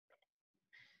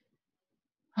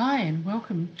Hi and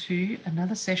welcome to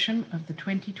another session of the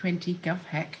 2020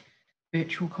 GovHack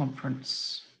virtual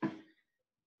conference.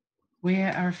 We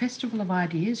are a festival of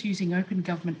ideas using open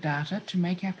government data to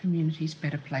make our communities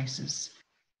better places.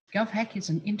 GovHack is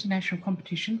an international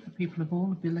competition for people of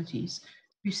all abilities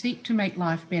who seek to make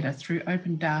life better through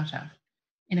open data.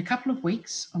 In a couple of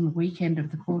weeks, on the weekend of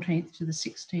the 14th to the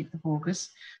 16th of August,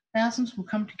 thousands will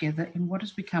come together in what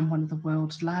has become one of the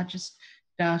world's largest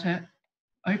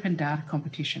open data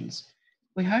competitions.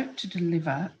 We hope to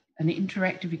deliver an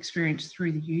interactive experience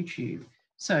through the YouTube.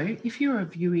 So if you are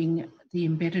viewing the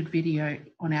embedded video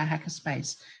on our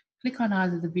hackerspace, click on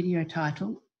either the video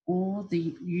title or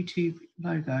the YouTube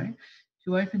logo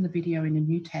to open the video in a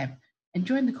new tab and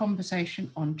join the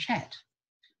conversation on chat.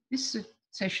 This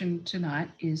session tonight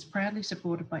is proudly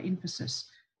supported by Infosys.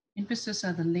 Infosys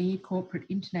are the lead corporate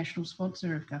international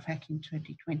sponsor of GovHack in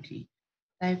 2020.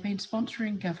 They have been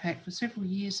sponsoring GovHack for several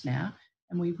years now,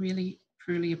 and we really,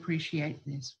 truly appreciate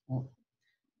their support.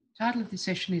 The title of this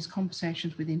session is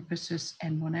Conversations with Infosys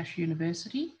and Monash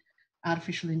University,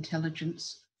 Artificial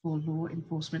Intelligence for Law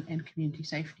Enforcement and Community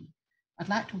Safety. I'd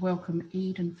like to welcome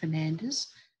Eden Fernandez.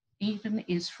 Eden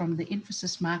is from the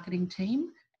Infosys marketing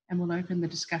team and will open the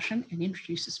discussion and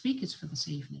introduce the speakers for this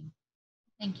evening.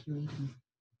 Thank you, Eden.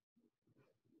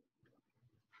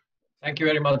 Thank you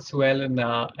very much, Sue Ellen,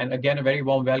 and again, a very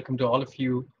warm welcome to all of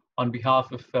you on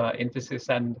behalf of Infosys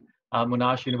and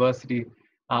Monash University.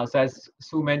 So as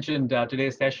Sue mentioned,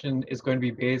 today's session is going to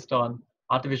be based on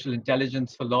artificial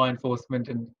intelligence for law enforcement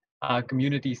and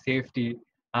community safety,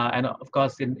 and of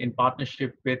course, in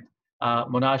partnership with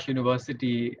Monash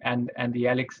University and the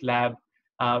AiLECS lab.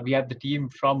 We have the team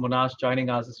from Monash joining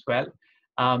us as well.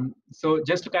 So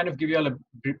just to kind of give you all a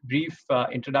brief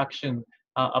introduction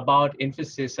about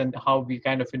Infosys and how we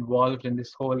kind of involved in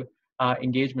this whole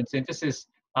engagement. So Infosys,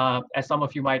 as some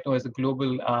of you might know, is a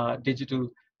global digital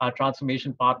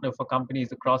transformation partner for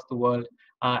companies across the world,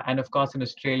 and of course in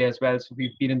Australia as well. So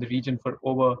we've been in the region for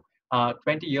over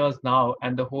 20 years now,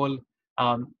 and the whole,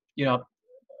 and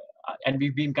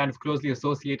we've been kind of closely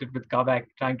associated with GovHack,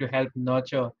 trying to help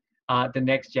nurture the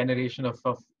next generation of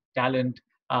talent,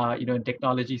 and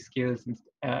technology skills,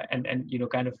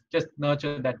 and kind of just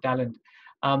nurture that talent.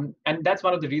 And that's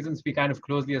one of the reasons we kind of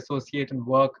closely associate and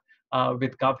work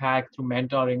with GovHack through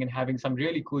mentoring and having some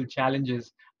really cool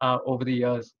challenges over the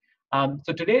years.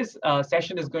 So today's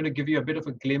session is going to give you a bit of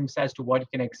a glimpse as to what you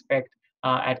can expect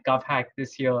at GovHack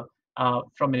this year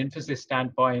from an Infosys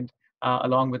standpoint,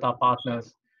 along with our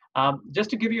partners. Just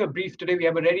to give you a brief, today we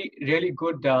have a really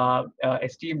good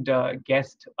esteemed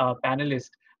guest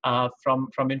panelist from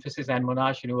Infosys and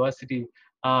Monash University.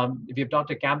 We have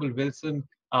Dr. Campbell Wilson,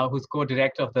 who's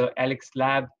co-director of the AiLECS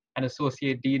lab and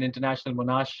associate dean international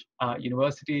Monash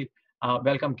University.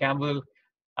 Welcome, Campbell.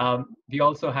 We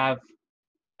also have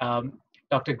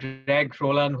Dr. Greg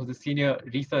Rolan, who's a senior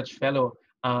research fellow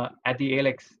at the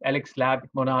AiLECS lab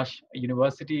at Monash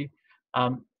University.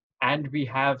 And we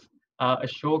have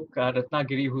Ashok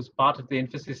Ratnagiri, who's part of the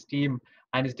Infosys team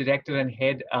and is director and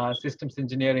head systems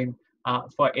engineering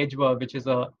for EdgeVerve, which is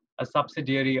a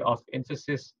subsidiary of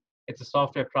Infosys. It's a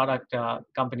software product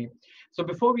company. So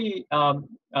before we kind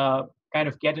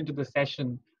of get into the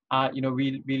session,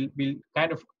 we'll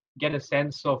kind of get a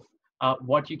sense of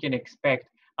what you can expect.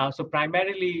 So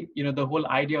primarily, the whole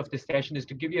idea of this session is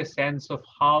to give you a sense of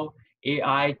how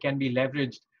AI can be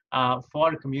leveraged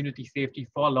for community safety,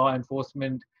 for law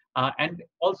enforcement, and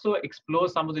also explore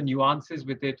some of the nuances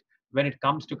with it when it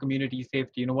comes to community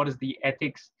safety. What is the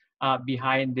ethics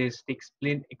behind this?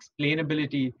 The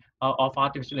explainability of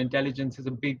artificial intelligence is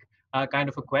a big kind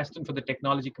of a question for the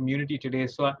technology community today.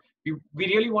 So we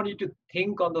really want you to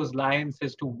think on those lines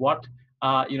as to what,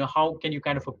 how can you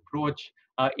kind of approach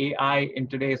AI in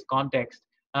today's context?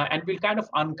 And we'll kind of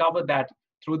uncover that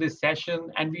through this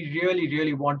session. And we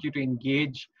really want you to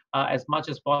engage as much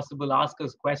as possible, ask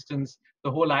us questions.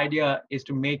 The whole idea is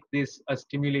to make this a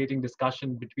stimulating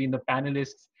discussion between the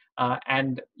panelists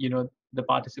and the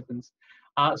participants.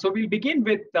 So we'll begin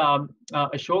with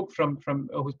Ashok from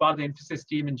who's part of the Infosys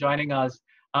team and joining us.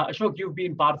 Ashok, you've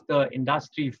been part of the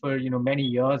industry for many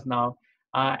years now,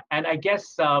 and I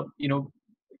guess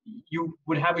you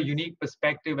would have a unique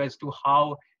perspective as to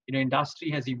how industry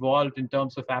has evolved in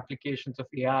terms of applications of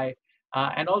AI,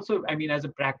 and also, I mean, as a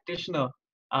practitioner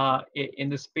in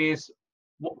the space,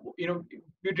 we're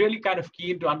really kind of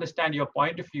keen to understand your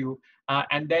point of view,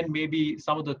 and then maybe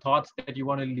some of the thoughts that you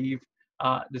want to leave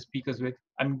the speakers with,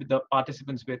 and the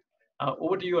participants with.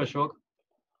 Over to you, Ashok.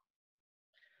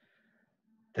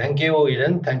 Thank you,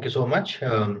 Eden. Thank you so much.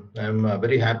 I'm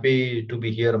very happy to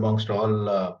be here amongst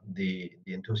all the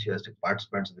enthusiastic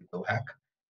participants of the GovHack.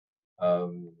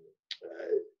 Um,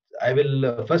 I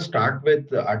will first start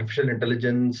with artificial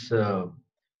intelligence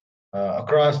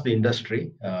across the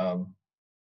industry. Uh,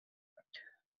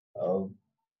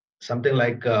 Something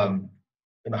like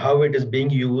how it is being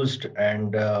used,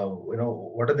 and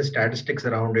what are the statistics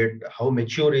around it, how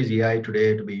mature is AI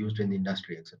today to be used in the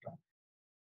industry, etc.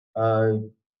 uh,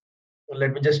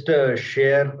 Let me just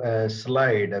share a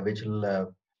slide which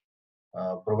will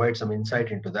provide some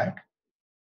insight into that.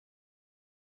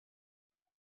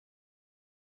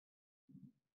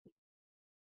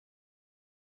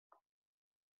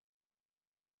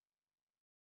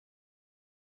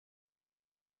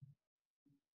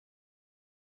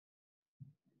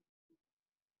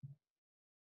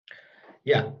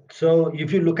 Yeah, so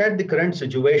if you look at the current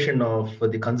situation of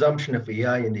the consumption of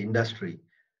AI in the industry,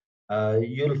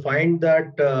 you'll find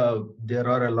that there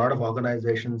are a lot of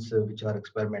organizations which are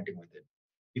experimenting with it.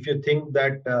 If you think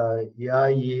that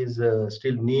AI is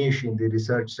still niche in the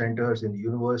research centers, in the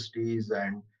universities,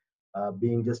 and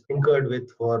being just tinkered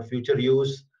with for future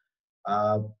use,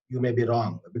 uh, you may be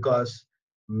wrong, because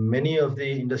many of the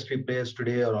industry players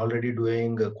today are already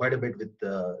doing quite a bit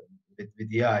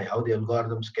with AI, how the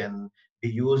algorithms can be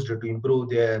used to improve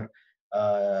their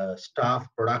staff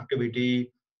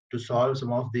productivity, to solve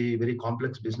some of the very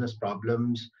complex business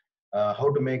problems,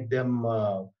 how to make them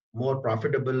more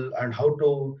profitable, and how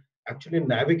to actually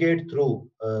navigate through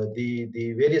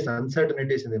the various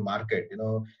uncertainties in the market.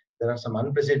 There are some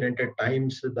unprecedented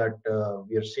times that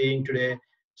we are seeing today.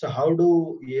 So how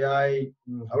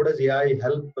does AI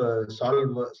help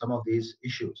solve some of these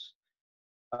issues?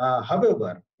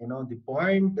 However, the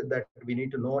point that we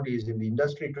need to note is, in the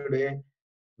industry today,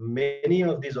 many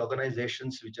of these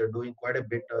organizations which are doing quite a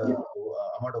bit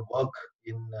amount of work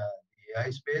in the AI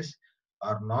space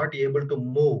are not able to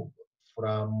move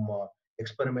from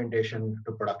experimentation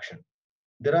to production.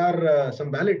 There are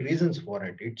some valid reasons for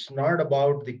it. It's not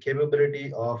about the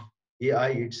capability of AI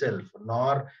itself,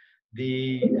 nor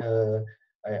the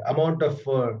amount of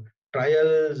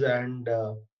trials and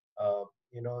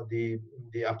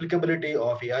the applicability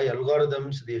of AI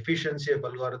algorithms, the efficiency of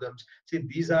algorithms. See,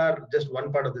 these are just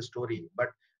one part of the story. But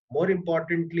more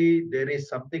importantly, there is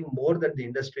something more that the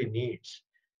industry needs.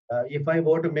 If I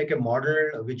were to make a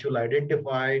model which will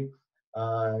identify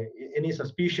uh, any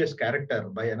suspicious character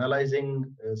by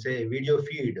analyzing, say, a video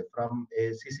feed from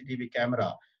a CCTV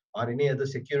camera or any other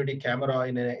security camera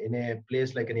in a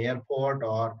place like an airport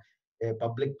or a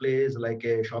public place like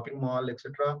a shopping mall,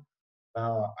 etc.,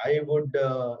 I would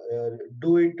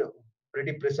do it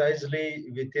pretty precisely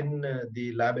within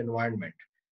the lab environment.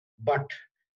 But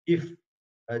if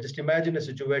just imagine a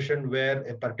situation where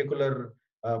a particular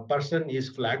person is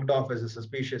flagged off as a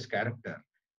suspicious character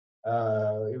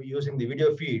using the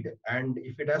video feed, and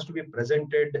if it has to be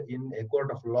presented in a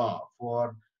court of law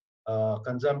for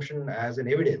consumption as an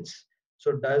evidence,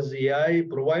 so does AI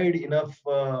provide enough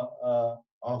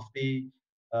of the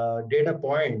data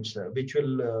points which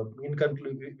will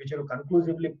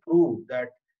conclusively prove that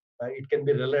it can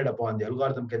be relied upon, the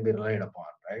algorithm can be relied upon,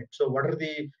 right? So what are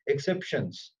the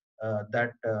exceptions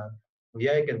that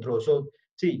AI can throw? So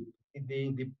see,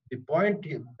 the point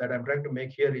that I'm trying to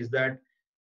make here is that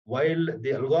while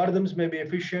the algorithms may be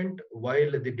efficient,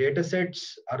 while the data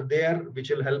sets are there which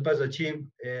will help us achieve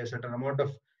a certain amount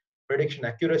of prediction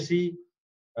accuracy,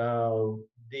 uh,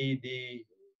 the, the,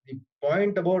 the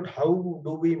point about how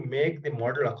do we make the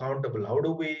model accountable, how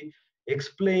do we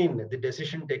explain the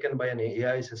decision taken by an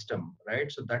AI system,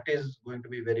 right? So that is going to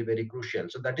be very, very crucial.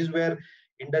 So that is where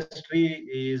industry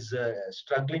is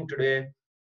struggling today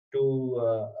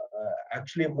to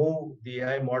actually move the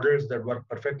AI models that work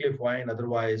perfectly fine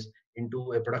otherwise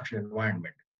into a production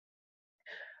environment.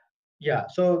 Yeah,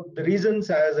 so the reasons,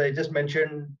 as I just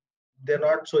mentioned, they're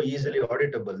not so easily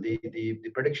auditable. The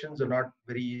predictions are not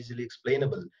very easily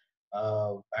explainable.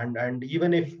 And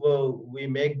even if we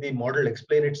make the model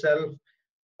explain itself,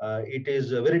 it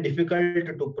is very difficult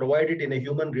to provide it in a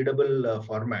human readable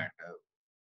format.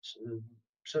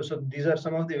 So these are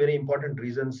some of the very important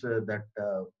reasons that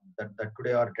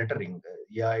today are deterring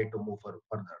AI to move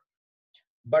further.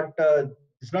 But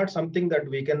it's not something that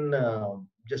we can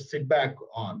just sit back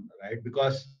on, right?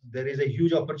 Because there is a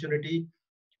huge opportunity.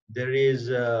 There is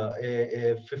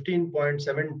a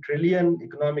 15.7 trillion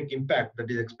economic impact that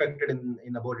is expected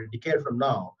in about a decade from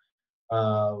now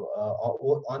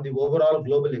on the overall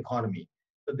global economy.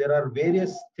 So there are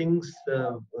various things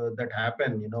that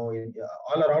happen,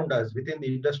 all around us, within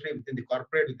the industry, within the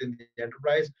corporate, within the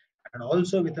enterprise, and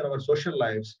also within our social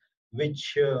lives,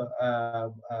 which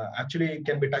actually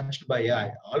can be touched by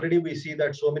AI. Already we see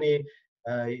that so many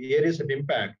areas of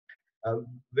impact uh,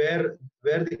 where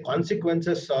the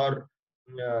consequences are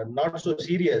not so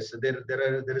serious.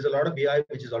 There is a lot of AI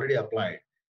which is already applied,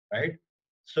 right?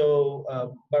 So,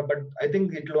 but I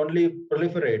think it will only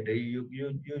proliferate. You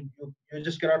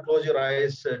just cannot close your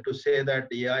eyes to say that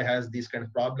AI has these kind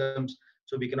of problems,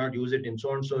 so we cannot use it in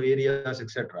so and so areas,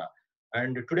 etc.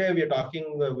 And today we are talking.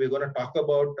 We're going to talk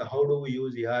about how do we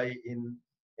use AI in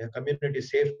community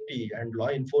safety and law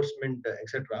enforcement,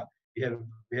 etc. We have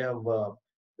we have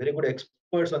very good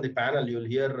experts on the panel. You'll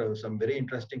hear some very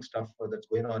interesting stuff that's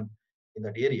going on in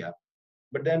that area.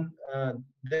 But then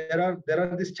there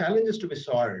are these challenges to be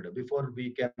solved before we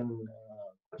can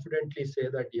confidently say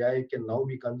that AI can now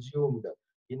be consumed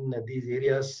in these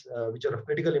areas which are of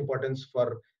critical importance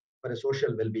for a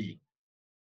social well-being.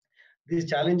 These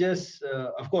challenges,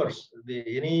 of course,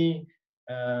 any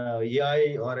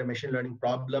AI or a machine learning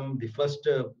problem, the first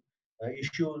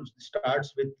issue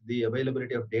starts with the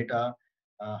availability of data,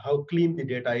 how clean the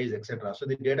data is, etc. So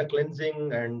the data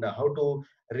cleansing and how to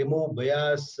remove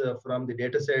bias from the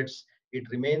data sets, it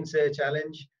remains a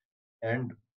challenge.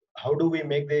 And how do we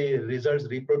make the results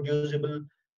reproducible?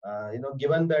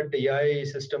 Given that AI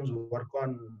systems work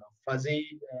on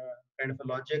fuzzy kind of a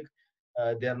logic,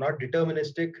 they are not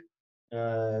deterministic.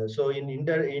 So in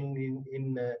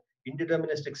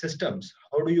indeterministic systems,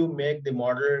 how do you make the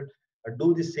model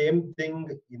do the same thing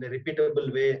in a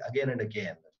repeatable way again and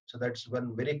again? So that's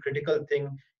one very critical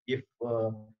thing. If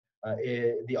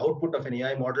the output of an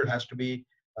AI model has to be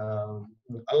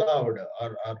allowed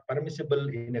or permissible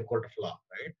in a court of law,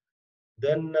 right?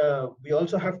 Then we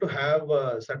also have to have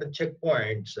certain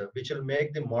checkpoints which will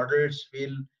make the models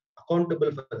feel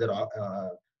accountable for their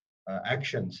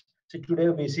actions. So today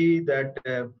we see that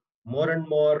more and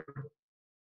more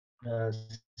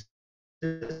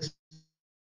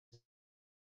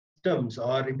systems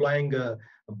are employing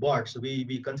bots.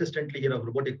 We consistently hear of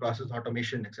robotic process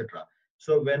automation, etc.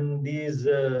 So when these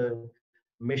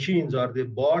machines or the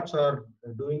bots are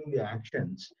doing the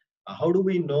actions, how do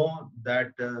we know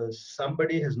that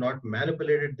somebody has not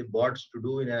manipulated the bots to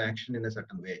do an action in a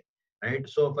certain way, right?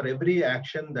 So for every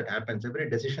action that happens, every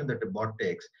decision that a bot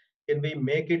takes, can we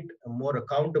make it more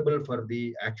accountable for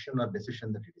the action or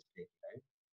decision that it is taking, right?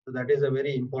 So that is a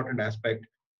very important aspect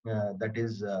that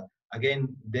is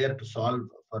again there to solve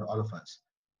for all of us.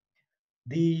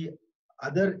 The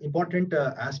other important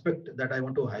aspect that I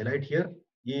want to highlight here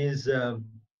is that,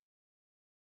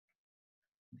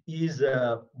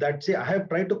 say, I have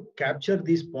tried to capture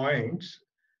these points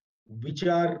which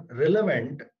are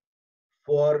relevant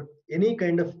for any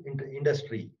kind of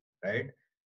industry, right?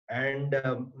 And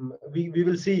we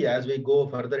will see as we go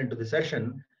further into the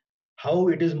session how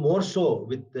it is more so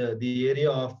with the area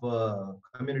of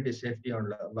community safety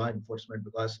and law enforcement,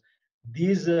 because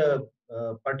these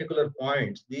particular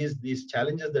points, these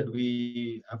challenges that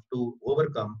we have to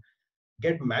overcome,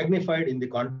 get magnified in the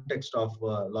context of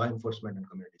law enforcement and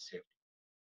community safety.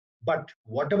 But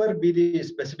whatever be the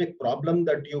specific problem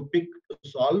that you pick to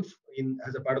solve in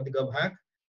as a part of the GovHack,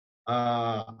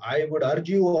 I would urge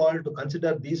you all to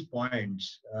consider these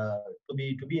points to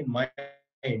be in mind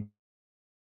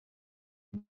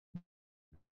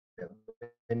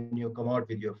when you come out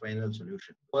with your final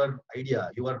solution. Your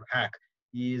idea, your hack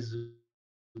is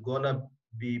gonna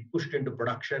be pushed into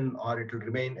production or it will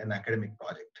remain an academic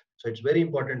project. So it's very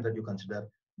important that you consider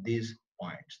these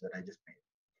points that I just made.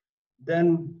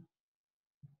 Then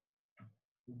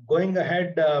going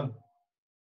ahead,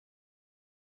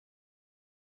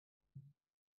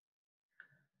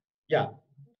 yeah,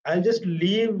 I'll just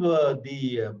leave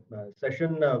the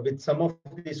session with some of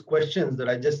these questions that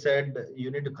I just said you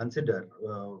need to consider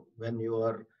when you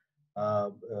are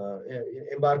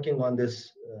embarking on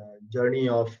this journey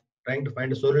of trying to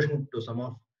find a solution to some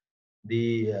of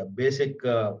the basic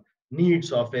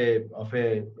needs of a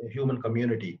human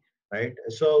community, right?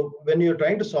 So when you're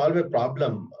trying to solve a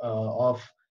problem of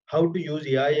how to use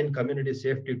AI in community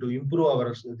safety to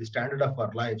improve the standard of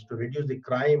our lives, to reduce the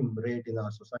crime rate in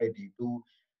our society, to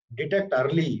detect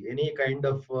early any kind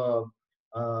of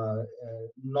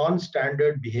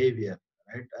non-standard behavior,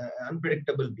 right?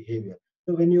 Unpredictable behavior.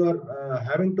 So when you are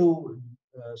having to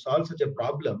solve such a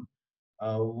problem,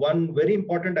 one very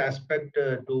important aspect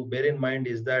to bear in mind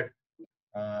is that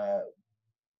uh,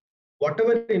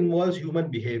 whatever involves human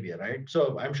behavior, right?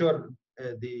 So I'm sure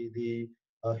the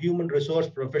human resource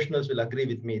professionals will agree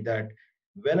with me that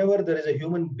whenever there is a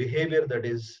human behavior that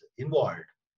is involved,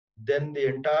 then the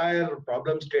entire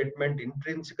problem statement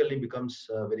intrinsically becomes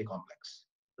very complex.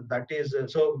 So that is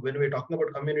so when we're talking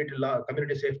about community law,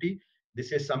 community safety,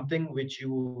 this is something which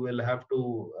you will have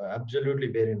to absolutely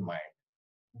bear in mind.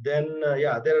 Then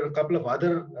yeah, there are a couple of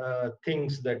other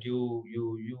things that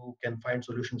you can find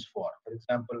solutions for. For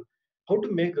example, how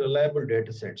to make reliable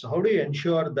data sets. So how do you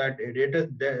ensure that a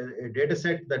data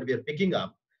set that we are picking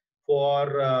up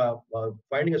for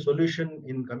finding a solution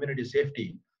in community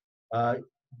safety uh,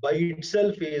 by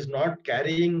itself is not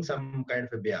carrying some kind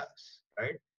of a bias,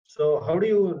 right? So how do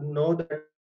you know that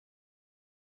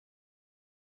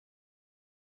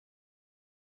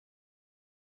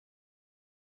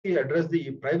we address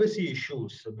the privacy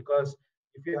issues? Because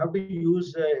if you have to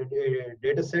use a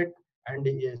data set, and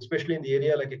especially in the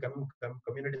area like a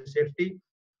community safety,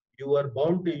 you are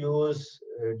bound to use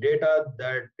data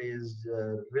that is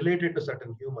related to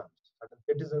certain humans, certain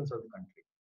citizens of the country.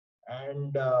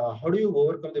 And how do you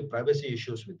overcome the privacy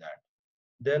issues with that?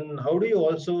 Then how do you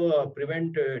also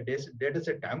prevent data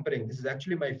set tampering? This is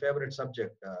actually my favorite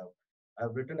subject.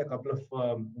 I've written a couple of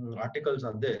articles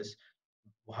on this,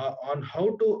 on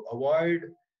how to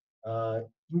avoid uh,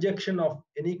 injection of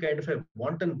any kind of a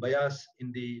wanton bias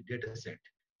in the data set.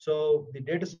 So the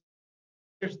data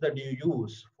sets that you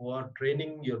use for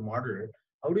training your model,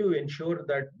 how do you ensure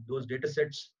that those data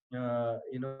sets are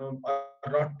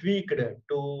not tweaked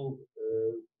to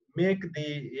make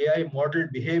the AI model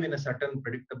behave in a certain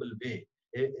predictable way,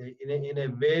 in a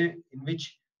way in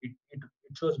which it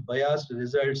shows biased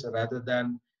results rather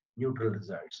than neutral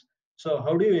results. So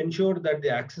how do you ensure that the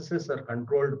accesses are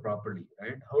controlled properly,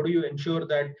 right? How do you ensure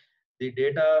that the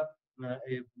data,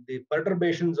 the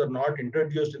perturbations are not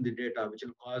introduced in the data, which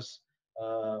will cause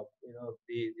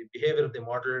the behavior of the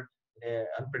model in an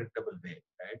unpredictable way,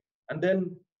 right? And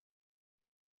then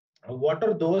what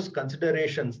are those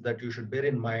considerations that you should bear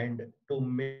in mind to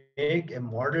make a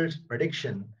model's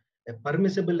prediction a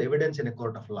permissible evidence in a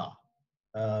court of law?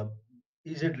 Uh,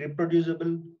 is it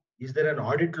reproducible? Is there an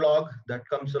audit log that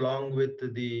comes along with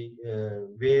the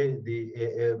way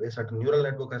a certain neural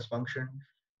network has functioned?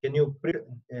 Can you predict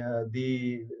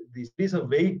the series of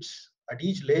weights at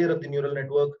each layer of the neural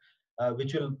network,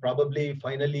 which will probably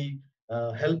finally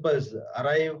help us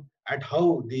arrive at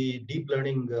how the deep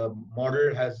learning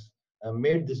model has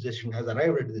made this decision, has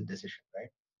arrived at this decision, right?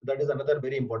 That is another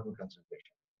very important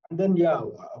consideration. And then, yeah,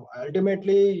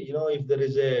 ultimately, if there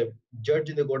is a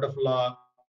judge in the court of law,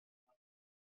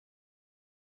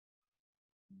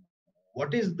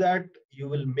 what is that you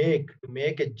will make to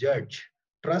make a judge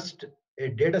trust a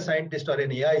data scientist or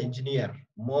an AI engineer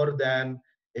more than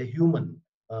a human,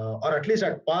 or at least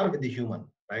at par with the human,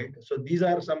 right? So these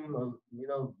are some,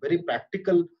 very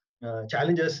practical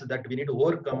challenges that we need to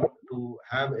overcome to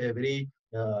have a very,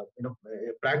 a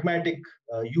pragmatic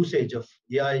usage of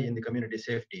AI in the community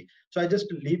safety. So I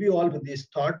just leave you all with these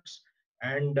thoughts.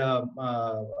 And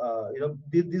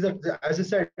these are, as I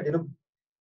said,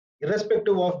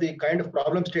 irrespective of the kind of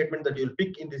problem statement that you'll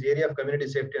pick in this area of community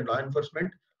safety and law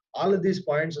enforcement, all of these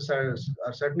points are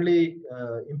certainly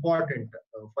important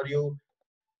for you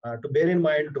to bear in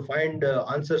mind, to find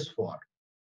answers for.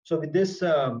 So with this,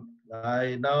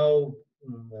 I now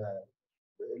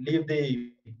leave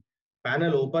the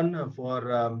panel open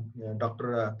for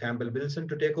Dr. Campbell Wilson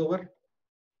to take over.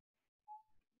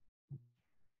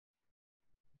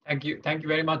 Thank you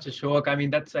very much, Ashok. I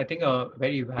mean, that's, I think, a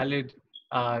very valid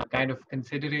kind of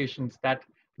considerations that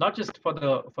not just for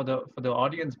the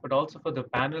audience, but also for the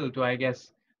panel to, I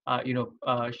guess,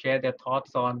 share their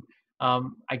thoughts on.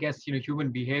 I guess,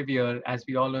 human behavior, as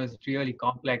we all know, is really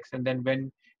complex. And then when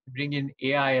you bring in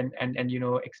AI and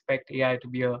expect AI to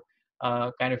be a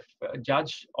kind of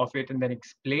judge of it and then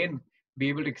be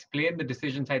able to explain the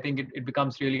decisions, I think it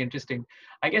becomes really interesting.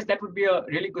 I guess that would be a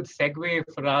really good segue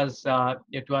for us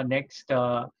to our next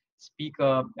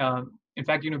speaker. In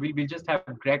fact, we'll just have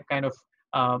Greg kind of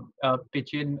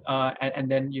pitch in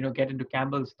and then get into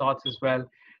Campbell's thoughts as well.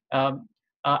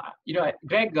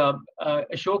 Greg,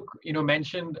 Ashok,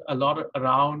 mentioned a lot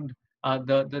around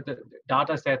the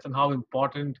data sets and how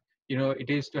important it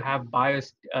is to have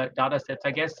biased data sets.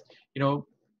 I guess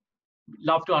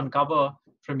love to uncover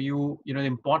from you, the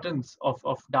importance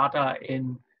of data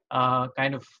in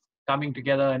kind of coming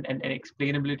together and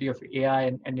explainability of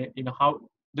AI and how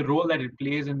the role that it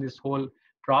plays in this whole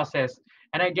process.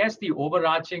 And I guess the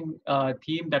overarching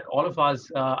theme that all of us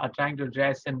are trying to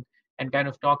address and kind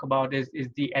of talk about is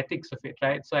the ethics of it,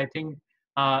 right? So I think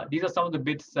these are some of the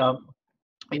bits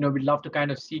we'd love to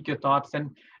kind of seek your thoughts.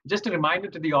 And just a reminder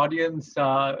to the audience,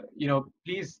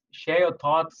 please share your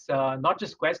thoughts, not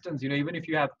just questions, even if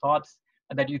you have thoughts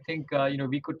that you think,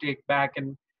 we could take back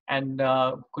and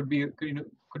could be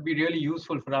really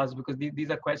useful for us, because these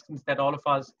are questions that all of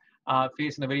us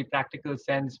face in a very practical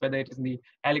sense, whether it is in the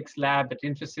AiLECS lab at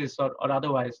Infosys or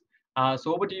otherwise.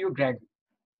 So over to you, Greg.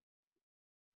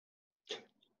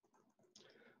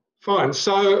 Fine.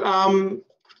 So,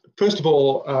 first of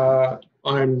all,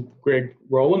 I'm Greg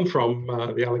Rolan from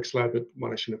the AiLECS lab at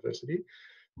Monash University.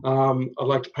 I'd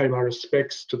like to pay my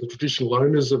respects to the traditional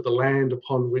owners of the land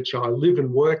upon which I live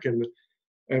and work and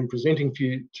am presenting for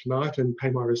you tonight, and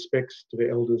pay my respects to the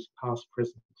elders past,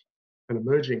 present and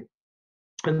emerging.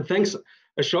 And thanks,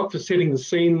 Ashok, for setting the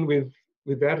scene with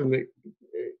that and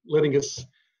letting us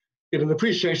get an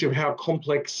appreciation of how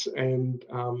complex and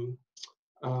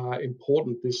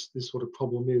important this sort of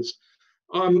problem is.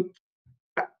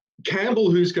 Campbell,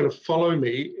 who's going to follow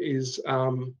me, is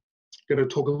going to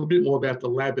talk a little bit more about the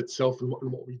lab itself and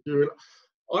what we do. And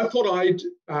I thought I'd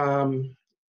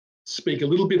speak a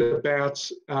little bit about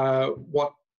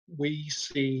what we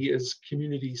see as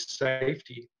community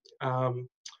safety.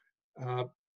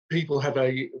 People have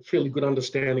a fairly good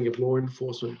understanding of law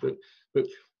enforcement, but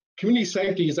community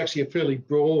safety is actually a fairly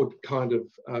broad kind of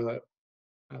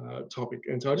topic.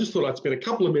 And so I just thought I'd spend a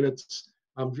couple of minutes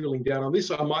drilling down on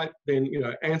this. I might then,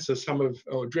 answer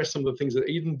or address some of the things that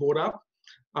Eden brought up.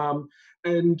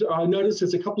 And I noticed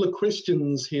there's a couple of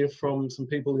questions here from some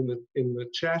people in the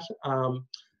chat.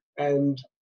 And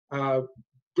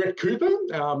Brett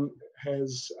Cooper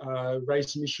has raised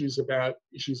some issues of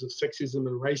sexism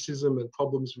and racism and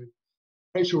problems with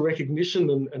facial recognition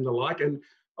and the like. And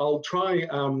I'll try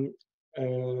and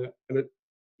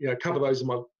cover those in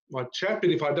my chat, but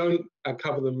if I don't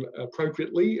cover them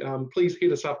appropriately, please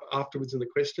hit us up afterwards in the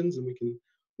questions, and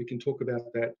we can talk about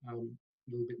that in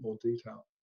a little bit more detail.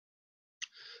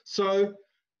 So,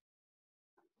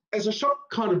 as Ashok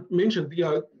kind of mentioned,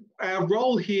 our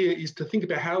role here is to think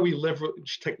about how we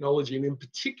leverage technology, and in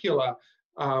particular,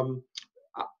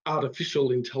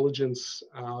 artificial intelligence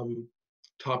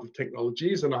type of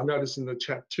technologies. And I noticed in the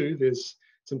chat too, there's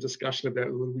some discussion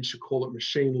about whether we should call it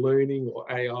machine learning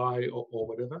or AI or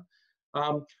whatever.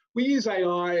 We use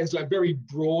AI as a very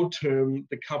broad term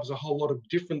that covers a whole lot of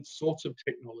different sorts of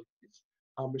technologies.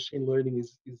 Machine learning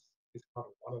is kind of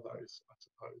one of those, I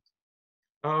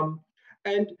suppose.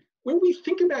 And when we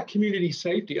think about community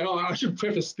safety, I should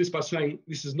preface this by saying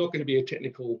this is not going to be a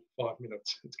technical 5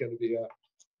 minutes. It's going to be a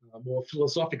more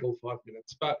philosophical 5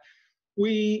 minutes. But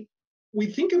we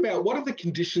think about what are the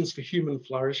conditions for human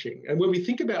flourishing. And when we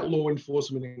think about law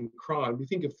enforcement and crime, we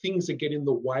think of things that get in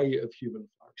the way of human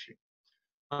flourishing.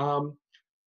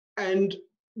 And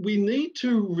we need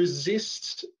to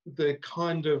resist the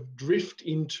kind of drift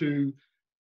into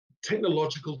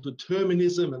technological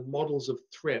determinism and models of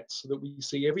threats, so that we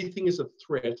see everything as a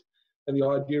threat, and the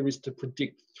idea is to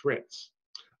predict threats.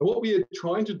 And what we are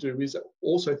trying to do is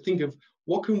also think of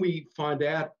what can we find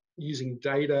out using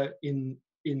data in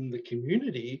the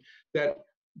community that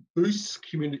boosts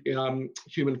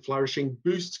human flourishing,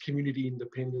 boosts community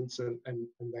independence, and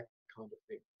that kind of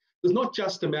thing. It's not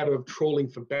just a matter of trawling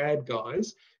for bad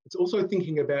guys, it's also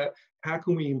thinking about how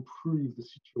can we improve the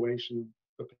situation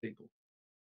for people.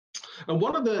 And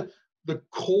one of the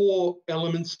core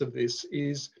elements of this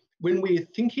is when we're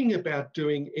thinking about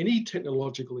doing any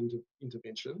technological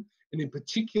intervention, and in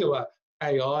particular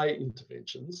AI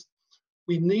interventions,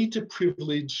 we need to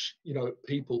privilege,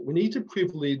 people. We need to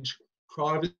privilege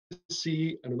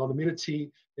privacy and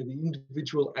anonymity and the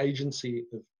individual agency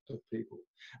of people.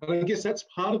 And I guess that's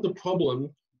part of the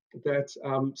problem that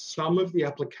some of the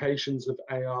applications of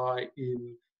AI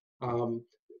in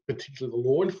particularly the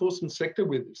law enforcement sector,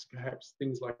 with perhaps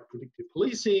things like predictive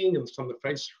policing and some of the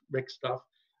face rec stuff,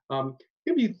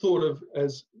 can be thought of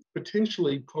as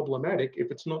potentially problematic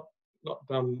if it's not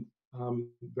done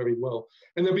very well.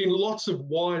 And there have been lots of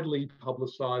widely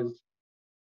publicised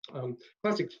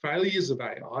classic failures of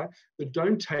AI that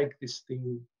don't take these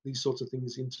sorts of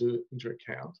things into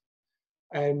account,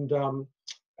 and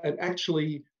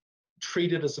actually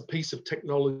treat it as a piece of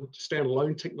technology,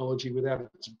 standalone technology, without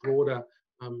its broader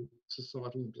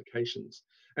societal implications.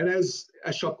 And as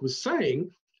Ashok was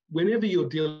saying, whenever you're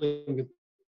dealing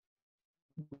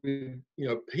with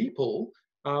people,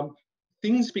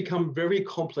 things become very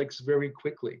complex very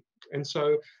quickly. And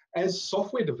so as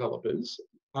software developers,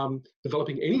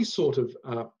 developing any sort of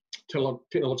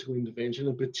technological intervention,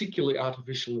 and particularly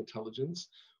artificial intelligence,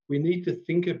 we need to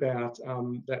think about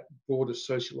that broader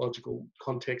sociological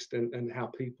context and how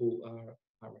people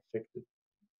are affected.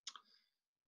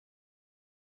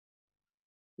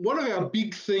 One of our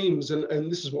big themes,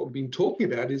 and this is what we've been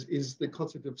talking about, is the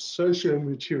concept of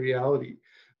socio-materiality,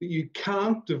 that you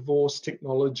can't divorce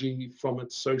technology from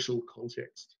its social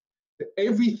context. That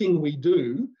everything we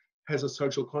do has a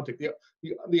social context.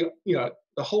 The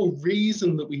whole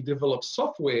reason that we develop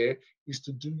software is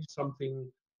to do something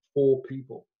for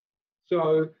people.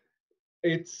 So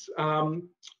it's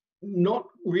not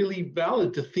really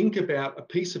valid to think about a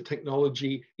piece of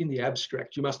technology in the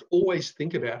abstract. You must always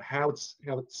think about how it's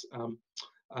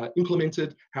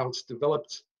implemented, how it's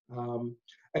developed.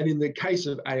 And in the case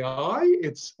of AI,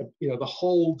 it's the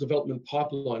whole development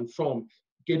pipeline, from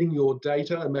getting your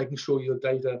data and making sure your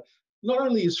data not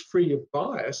only is free of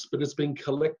bias, but it's been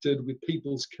collected with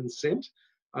people's consent,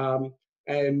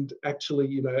 and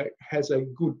actually has a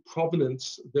good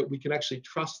provenance that we can actually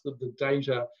trust that the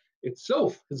data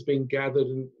itself has been gathered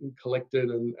and collected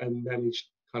and managed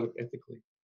kind of ethically.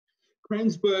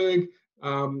 Kranzberg,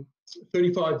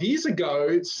 35 years ago,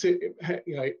 it's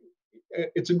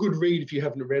a good read if you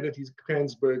haven't read it. He's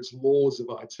Kranzberg's Laws of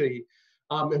IT.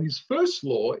 And his first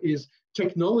law is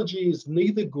technology is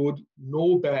neither good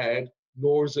nor bad,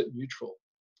 nor is it neutral.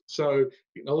 So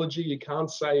technology, you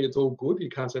can't say it's all good, you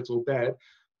can't say it's all bad,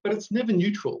 but it's never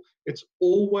neutral. It's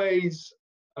always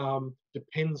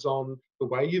depends on the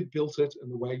way you've built it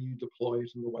and the way you deploy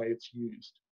it and the way it's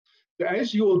used. So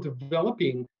as you're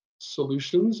developing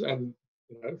solutions, and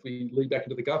if we lead back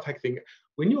into the GovHack thing,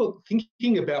 when you're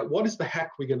thinking about what is the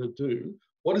hack we're going to do,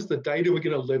 what is the data we're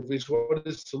going to leverage, what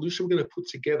is the solution we're going to put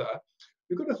together,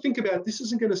 we've got to think about this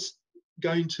isn't going to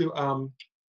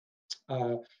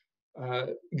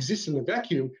exist in a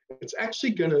vacuum. It's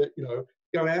actually going to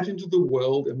go out into the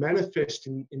world and manifest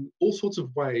in all sorts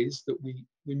of ways that we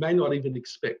may not even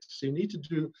expect. So you need to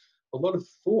do a lot of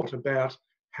thought about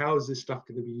how is this stuff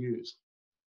going to be used.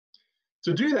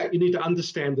 To do that, you need to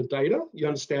understand the data. You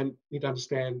need to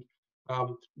understand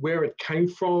where it came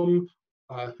from,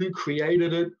 who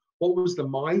created it, what was the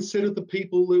mindset of the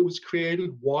people that was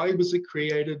created, why was it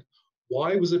created,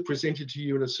 why was it presented to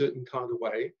you in a certain kind of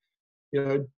way.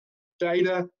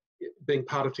 Data, being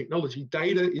part of technology,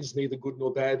 data is neither good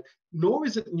nor bad, nor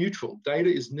is it neutral.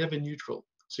 Data is never neutral.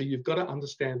 So you've got to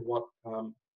understand what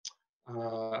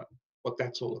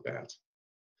that's all about.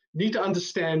 You need to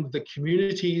understand the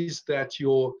communities that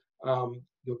you're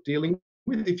dealing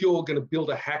with. If you're going to build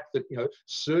a hack that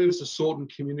serves a certain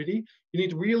community, you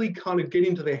need to really kind of get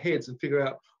into their heads and figure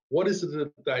out what is it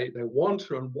that they want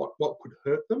and what could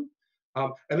hurt them.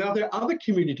 And are there other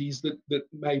communities that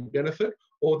may benefit,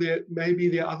 or there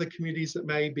are other communities that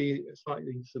may be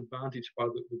slightly disadvantaged by the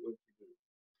work you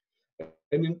do.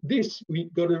 And in this,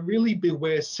 we've got to really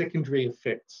beware secondary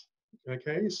effects.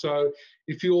 Okay, so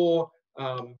if you're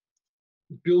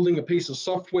building a piece of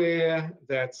software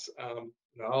that's,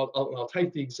 I'll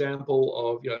take the example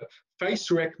of,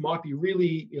 FaceRec might be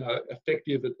really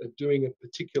effective at doing a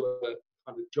particular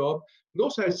kind of job, but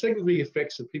also has secondary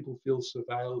effects that people feel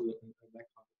surveilled and that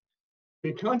kind of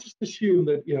thing. You can't just assume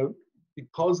that,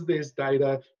 because there's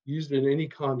data, used in any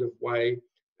kind of way,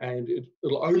 and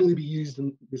it'll only be used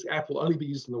in, this app will only be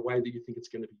used in the way that you think it's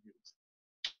going to be used.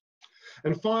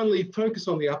 And finally, focus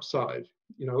on the upside.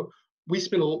 We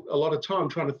spend a lot of time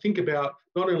trying to think about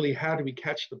not only how do we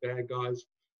catch the bad guys,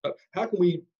 but how can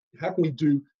we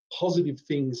do positive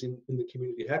things in the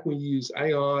community? How can we use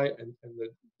AI and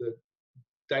the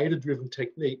data-driven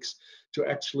techniques to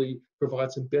actually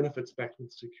provide some benefits back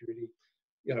into security?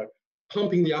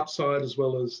 Pumping the upside as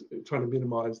well as trying to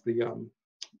minimize the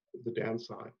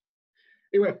downside.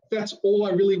 Anyway, that's all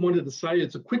I really wanted to say.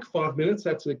 It's a quick 5 minutes.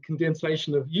 That's a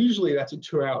condensation of, usually that's a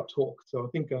 2-hour talk. So I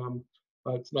think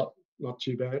it's not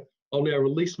too bad. I'll now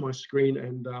release my screen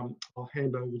and I'll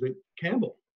hand over to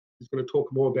Campbell, who's going to talk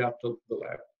more about the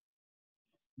lab.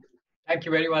 Thank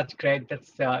you very much, Greg.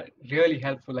 That's really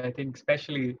helpful. I think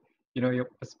especially, your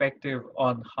perspective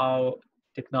on how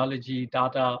technology,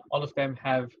 data, all of them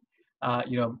have,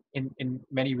 in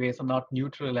many ways are not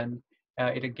neutral, and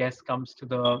it, I guess, comes to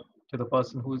the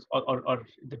person who's or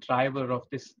the driver of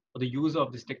this, or the user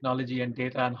of this technology and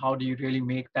data, and how do you really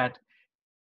make that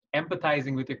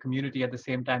empathizing with your community at the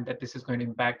same time that this is going to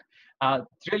impact.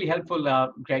 It's really helpful,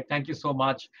 Greg. Thank you so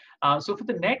much. So for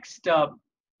the next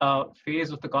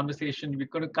phase of the conversation, we're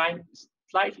going to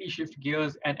slightly shift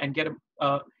gears and get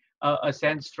a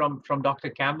sense from Dr.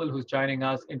 Campbell, who's joining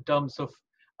us, in terms of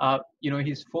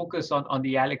his focus on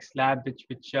the AiLECS lab, which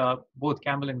both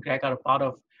Campbell and Greg are a part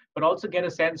of, but also get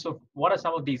a sense of what are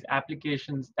some of these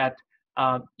applications that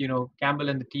Campbell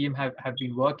and the team have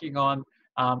been working on.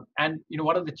 And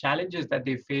what are the challenges that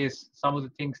they face? Some of the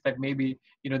things that maybe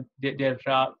they're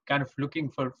kind of looking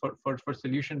for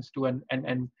solutions to, and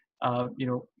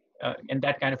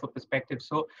that kind of a perspective.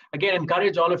 So again,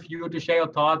 encourage all of you to share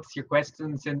your thoughts, your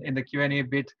questions in the Q&A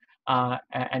bit,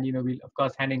 and we'll of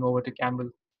course handing over to Campbell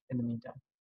in the meantime.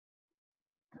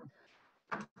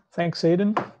 Thanks,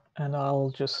 Eden, and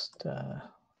I'll just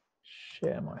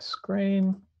share my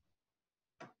screen.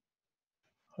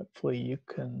 Hopefully you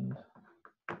can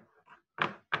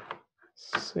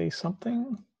see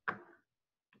something.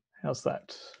 How's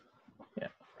that? Yeah.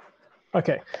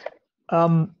 Okay.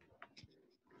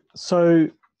 So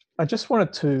I just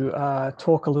wanted to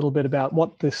talk a little bit about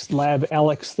what this lab,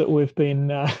 AiLECS, that we've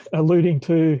been alluding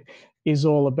to is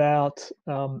all about.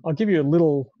 I'll give you a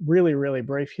little, really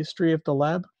brief history of the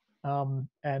lab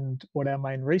and what our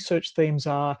main research themes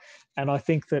are. And I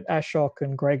think that Ashok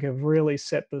and Greg have really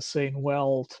set the scene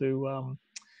well to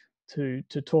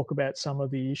talk about some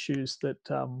of the issues that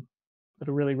that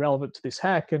are really relevant to this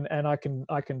hack, and I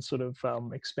can sort of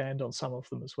expand on some of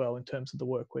them as well in terms of the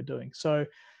work we're doing. So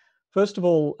first of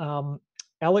all,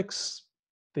 AiLECS,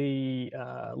 the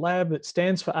lab that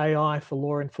stands for AI for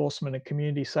Law Enforcement and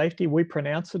Community Safety. We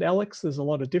pronounce it AiLECS. There's a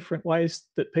lot of different ways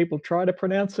that people try to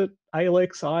pronounce it.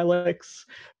 AiLECS, AiLECS.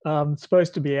 It's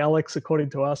supposed to be AiLECS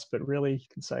according to us, but really you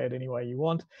can say it any way you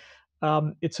want.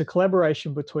 It's a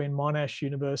collaboration between Monash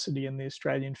University and the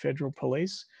Australian Federal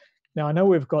Police. Now, I know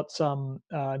we've got some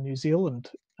New Zealand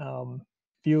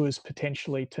viewers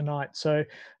potentially tonight. So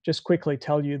just quickly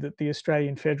tell you that the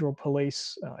Australian Federal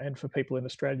Police, and for people in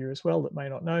Australia as well that may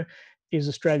not know, is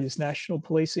Australia's national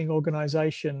policing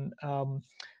organisation.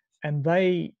 And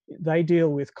they deal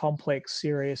with complex,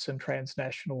 serious and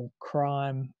transnational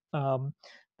crime.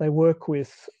 They work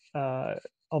with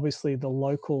obviously the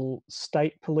local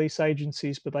state police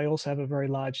agencies, but they also have a very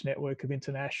large network of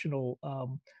international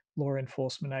law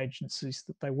enforcement agencies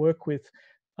that they work with,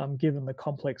 given the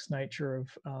complex nature of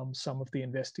some of the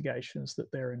investigations that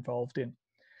they're involved in.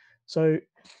 So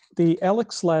the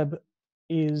AiLECS lab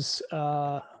is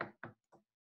a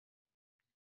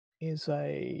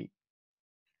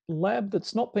lab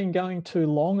that's not been going too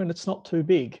long, and it's not too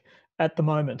big at the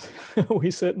moment.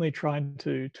 We're certainly trying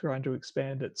to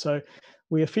expand it. So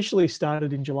we officially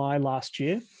started in July last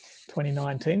year,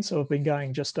 2019. So we've been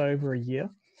going just over a year.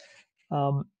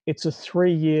 It's a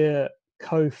 3-year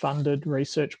co-funded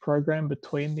research program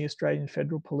between the Australian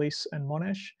Federal Police and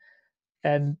Monash.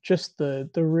 And just the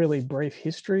really brief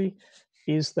history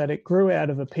is that it grew out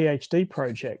of a PhD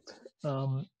project.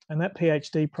 And that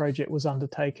PhD project was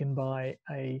undertaken by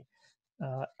a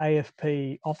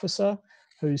AFP officer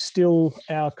who's still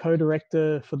our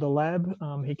co-director for the lab.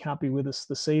 He can't be with us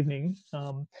this evening,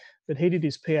 but he did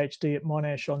his PhD at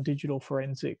Monash on digital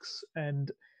forensics.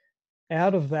 And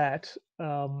out of that,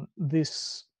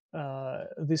 this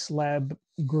lab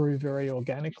grew very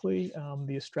organically.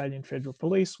 The Australian Federal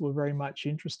Police were very much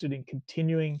interested in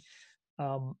continuing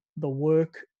the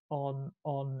work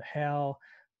on how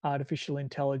artificial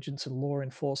intelligence and law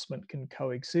enforcement can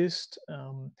coexist,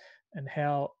 and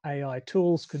how AI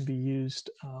tools can be used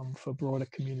for broader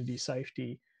community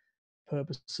safety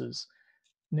purposes.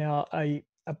 Now, a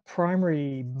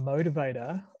primary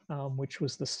motivator, which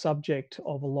was the subject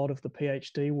of a lot of the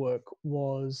PhD work,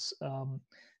 was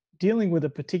dealing with a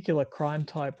particular crime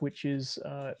type, which is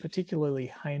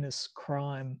particularly heinous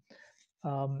crime,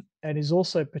 and is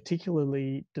also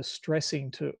particularly distressing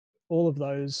to all of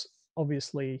those,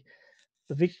 obviously,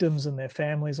 the victims and their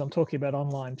families. I'm talking about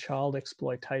online child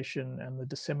exploitation and the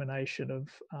dissemination of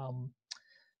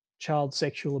child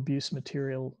sexual abuse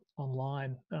material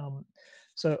online.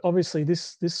 So obviously,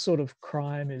 this sort of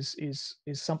crime is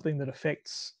something that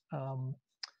affects,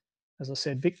 as I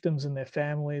said, victims and their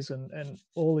families and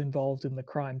all involved in the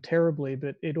crime terribly.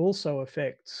 But it also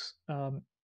affects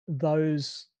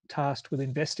those tasked with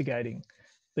investigating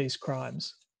these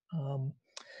crimes.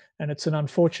 And it's an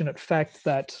unfortunate fact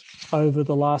that over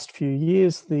the last few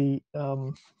years, the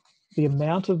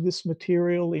amount of this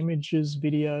material, images,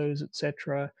 videos,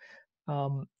 etc.,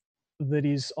 that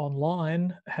is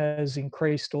online has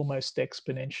increased almost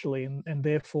exponentially, and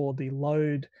therefore the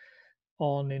load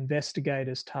on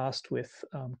investigators tasked with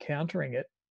countering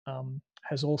it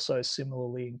has also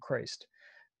similarly increased.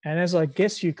 And as I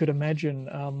guess you could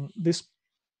imagine, this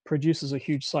produces a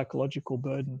huge psychological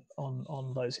burden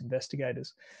on those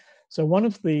investigators. So one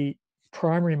of the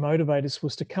primary motivators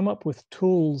was to come up with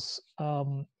tools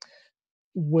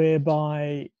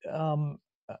whereby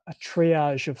a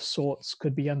triage of sorts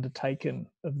could be undertaken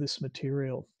of this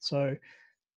material. So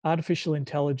artificial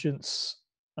intelligence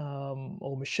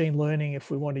or machine learning,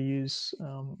 if we want to use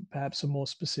perhaps a more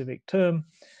specific term,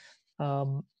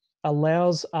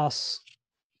 allows us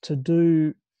to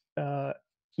do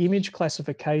image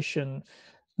classification,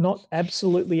 not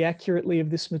absolutely accurately of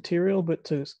this material, but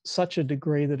to such a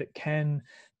degree that it can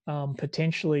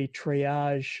potentially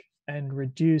triage and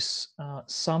reduce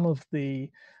some of the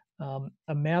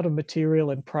amount of material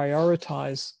and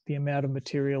prioritize the amount of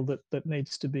material that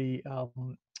needs to be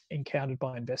encountered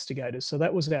by investigators. So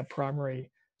that was our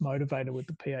primary motivator with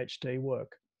the PhD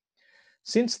work.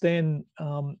 Since then,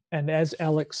 and as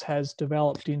AiLECS has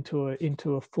developed into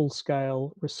a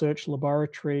full-scale research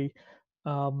laboratory,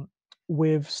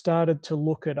 we've started to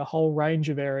look at a whole range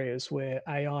of areas where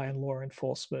AI and law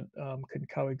enforcement can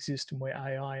coexist, and where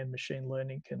AI and machine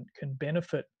learning can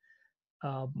benefit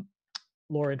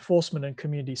law enforcement and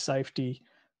community safety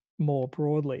more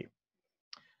broadly.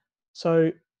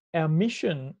 So our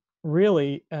mission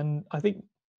really, and I think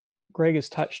Greg has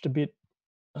touched a bit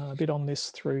on this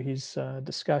through his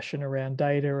discussion around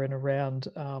data and around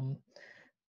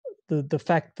the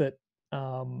fact that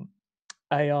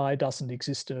AI doesn't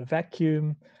exist in a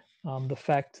vacuum, the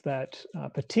fact that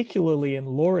particularly in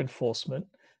law enforcement,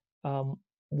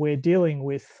 we're dealing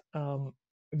with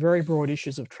very broad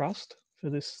issues of trust for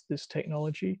this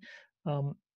technology.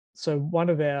 So one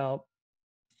of our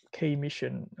key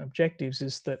mission objectives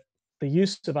is that the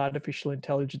use of artificial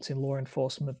intelligence in law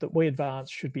enforcement that we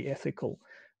advance should be ethical.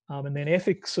 And then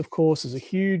ethics, of course, is a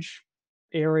huge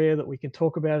area that we can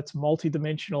talk about. It's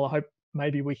multidimensional. I hope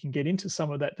maybe we can get into some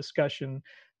of that discussion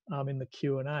in the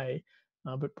Q&A.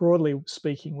 But broadly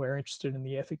speaking, we're interested in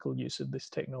the ethical use of this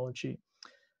technology.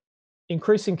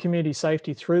 Increasing community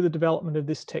safety through the development of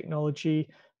this technology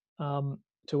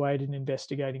to aid in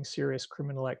investigating serious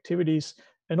criminal activities.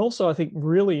 And also, I think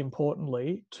really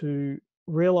importantly, to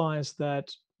realize that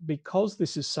because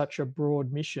this is such a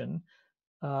broad mission,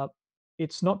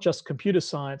 it's not just computer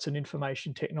science and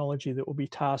information technology that will be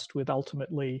tasked with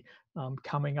ultimately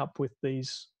coming up with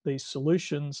these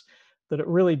solutions, that it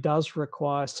really does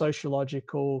require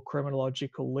sociological,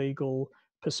 criminological, legal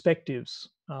perspectives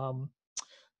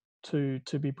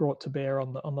to be brought to bear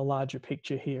on the larger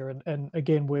picture here. And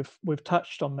again, we've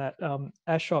touched on that.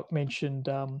 Ashok mentioned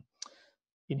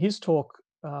in his talk,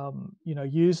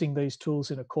 using these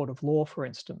tools in a court of law, for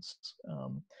instance.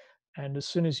 And as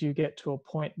soon as you get to a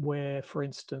point where, for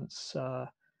instance,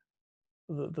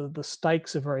 the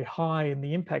stakes are very high in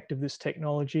the impact of this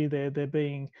technology, they're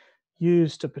being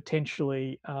used to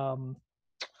potentially,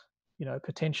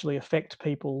 potentially affect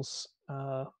people's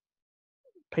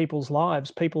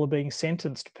lives. People are being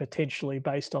sentenced potentially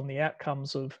based on the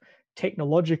outcomes of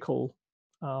technological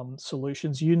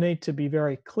solutions. You need to be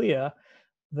very clear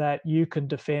that you can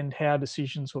defend how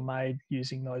decisions were made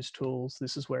using those tools.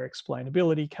 This is where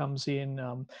explainability comes in,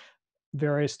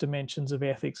 various dimensions of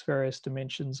ethics, various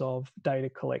dimensions of data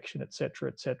collection, et cetera,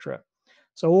 et cetera.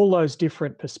 So all those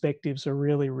different perspectives are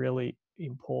really, really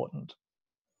important.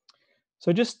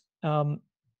 So just to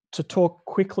talk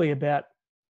quickly about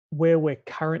where we're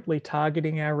currently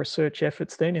targeting our research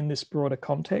efforts then in this broader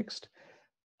context.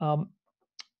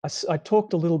 I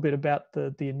talked a little bit about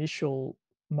the initial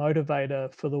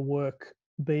motivator for the work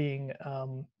being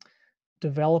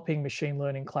developing machine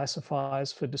learning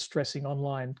classifiers for distressing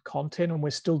online content, and we're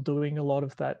still doing a lot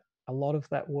of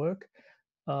that work.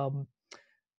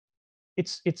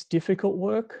 It's difficult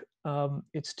work.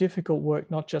 It's difficult work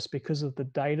not just because of the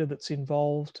data that's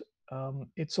involved.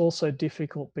 It's also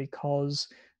difficult because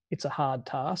it's a hard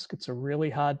task. It's a really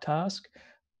hard task.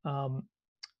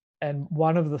 And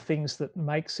one of the things that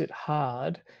makes it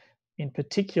hard in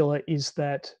particular is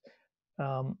that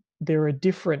there are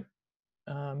different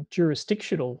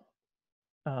jurisdictional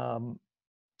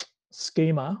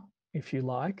schema, if you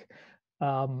like,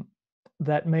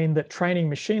 that mean that training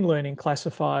machine learning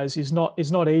classifiers is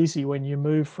not easy when you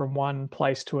move from one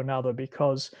place to another,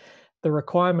 because the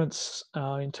requirements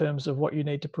in terms of what you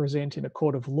need to present in a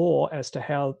court of law as to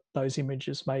how those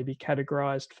images may be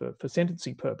categorized for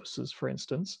sentencing purposes, for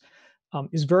instance,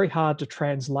 is very hard to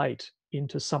translate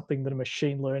into something that a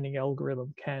machine learning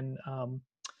algorithm can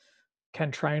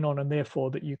train on, and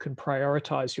therefore that you can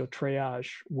prioritize your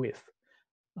triage with.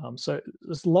 So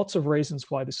there's lots of reasons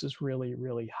why this is really,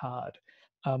 really hard.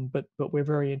 But we're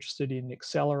very interested in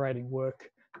accelerating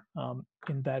work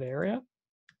in that area.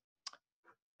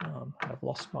 I've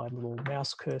lost my little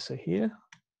mouse cursor here.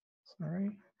 Sorry.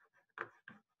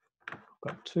 I've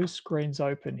got two screens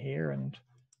open here, and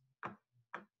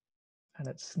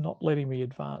it's not letting me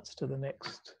advance to the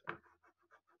next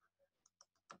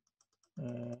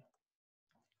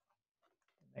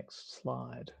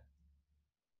slide.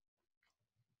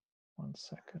 One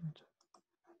second.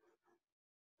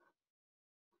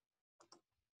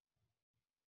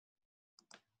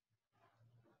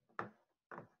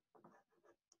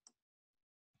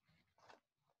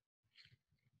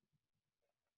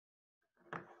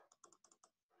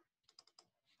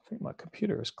 I think my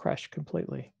computer has crashed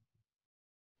completely.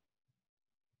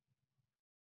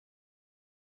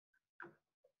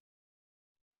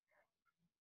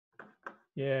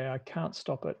 Yeah, I can't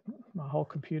stop it. My whole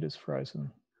computer's frozen.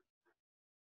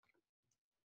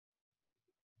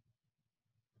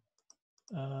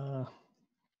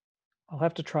 I'll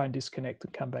have to try and disconnect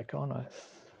and come back on, I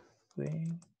think.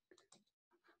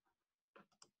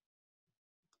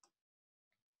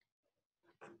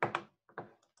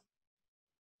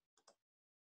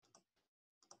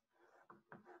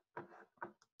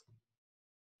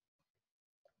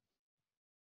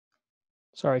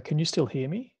 Sorry, can you still hear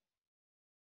me?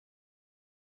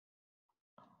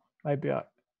 Maybe I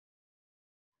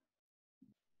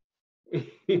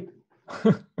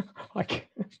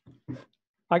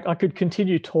could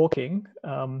continue talking,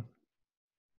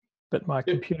 but my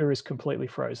computer is completely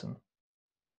frozen.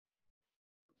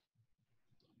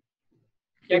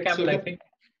 Yeah, Campbell, so I think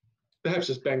perhaps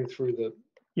just bang through the.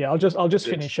 Yeah, I'll just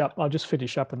finish up. I'll just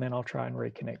finish up and then I'll try and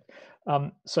reconnect.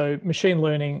 So machine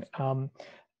learning.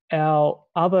 Our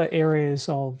other areas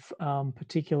of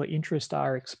particular interest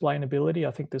are explainability.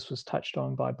 I think this was touched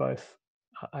on by both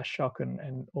Ashok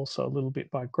and also a little bit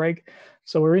by Greg.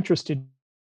 So we're interested.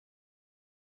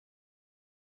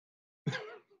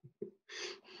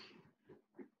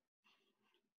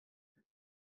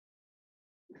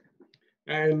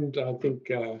 And I think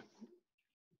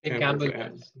Campbell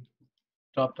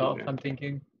dropped off. I'm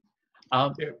thinking. Yeah.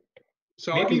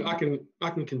 So maybe I can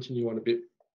continue on a bit.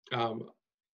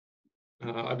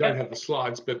 I don't have the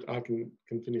slides, but I can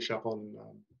finish up on.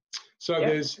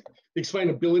 There's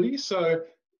explainability. So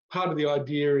part of the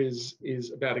idea is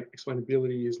about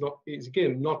explainability is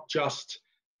again not just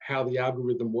how the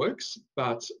algorithm works,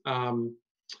 but how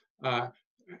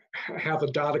the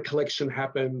data collection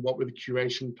happened, what were the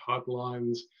curation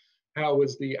pipelines, how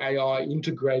was the AI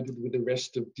integrated with the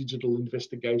rest of digital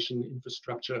investigation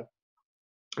infrastructure,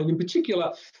 and in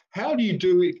particular, how do you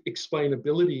do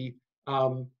explainability?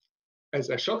 As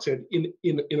Ashok said, in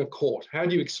a court. How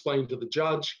do you explain to the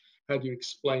judge? How do you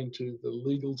explain to the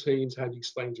legal teams? How do you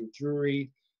explain to a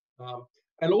jury?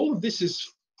 And all of this is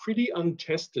pretty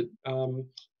untested. We're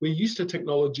used to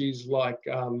technologies like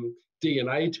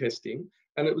DNA testing,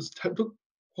 and it took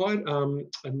quite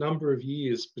a number of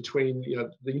years between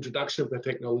the introduction of the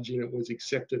technology and it was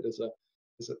accepted as a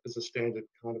standard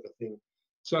kind of a thing.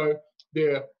 So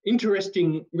there are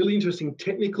really interesting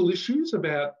technical issues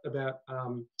about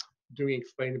doing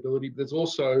explainability, but there's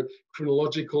also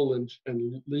chronological and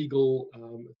legal,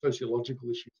 sociological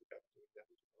issues about doing that.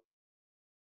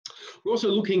 We're also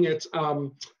looking at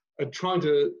trying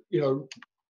to,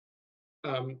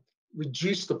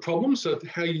 reduce the problem. So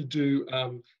how you do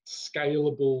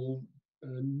scalable,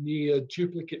 near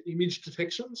duplicate image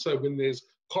detection. So when there's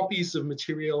copies of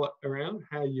material around,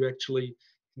 how you actually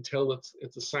can tell it's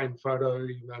the same photo,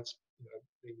 even though it's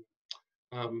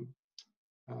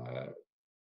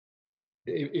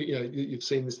you've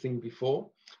seen this thing before,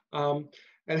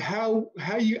 and how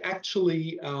you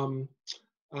actually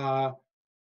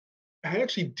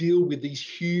deal with these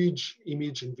huge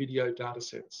image and video data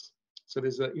sets. So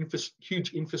there's a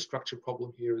huge infrastructure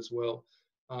problem here as well,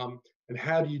 and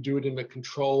how do you do it in a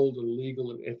controlled and legal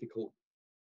and ethical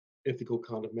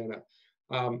kind of manner.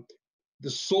 The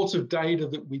sorts of data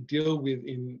that we deal with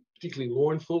in particularly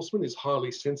law enforcement is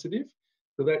highly sensitive,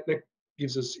 so that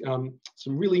gives us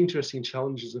some really interesting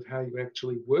challenges of how you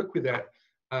actually work with that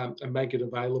and make it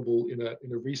available in a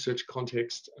research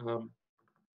context.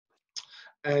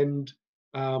 And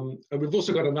we've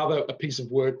also got a piece of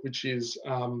work which is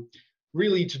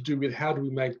really to do with how do we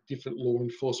make different law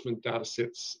enforcement data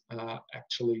sets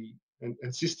actually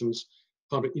and systems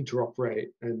kind of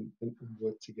interoperate and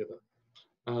work together.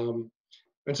 And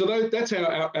so that's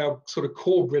our sort of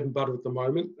core bread and butter at the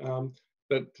moment.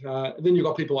 But then you've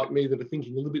got people like me that are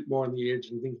thinking a little bit more on the edge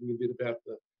and thinking a bit about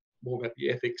more about the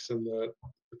ethics and the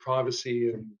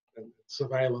privacy and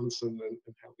surveillance and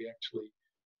how we actually,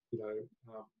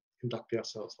 conduct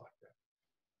ourselves like that.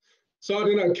 So I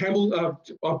don't know, Campbell,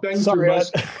 I've banged through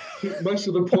most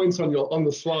of the points on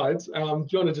the slides. Do you want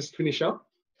to just finish up?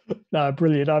 No,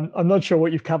 brilliant. I'm not sure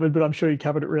what you've covered, but I'm sure you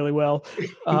covered it really well.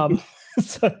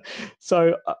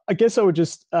 So I guess I would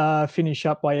just finish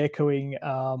up by echoing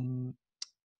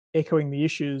the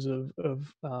issues of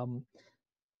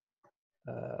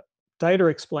data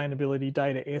explainability,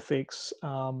 data ethics.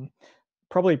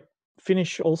 Probably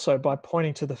finish also by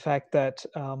pointing to the fact that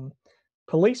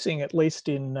policing, at least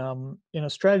in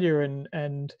Australia and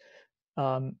in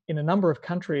a number of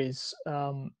countries,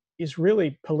 is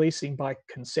really policing by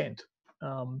consent,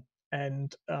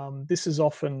 and this is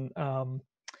often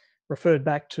referred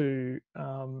back to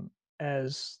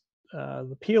as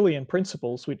the Peelian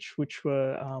principles, which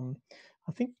were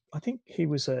I think he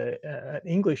was an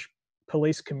English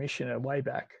police commissioner way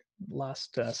back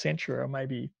last century, or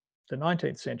maybe the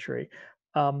 19th century,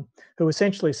 who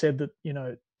essentially said that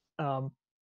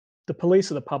the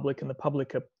police are the public and the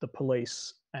public are the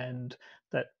police, and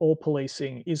that all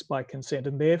policing is by consent,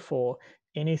 and therefore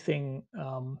anything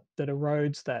that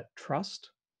erodes that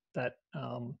trust, that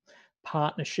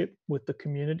partnership with the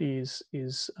community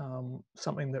is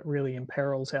something that really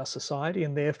imperils our society,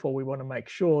 and therefore we want to make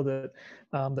sure that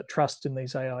that trust in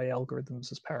these AI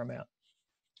algorithms is paramount.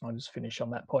 I'll just finish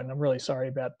on that point. And I'm really sorry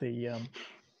about the.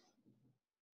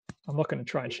 I'm not going to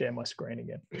try and share my screen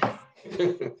again.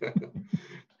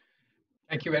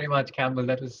 Thank you very much, Campbell.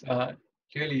 That was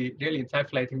really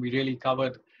insightful. I think we really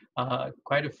covered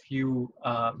quite a few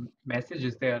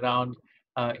messages there around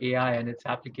AI and its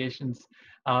applications.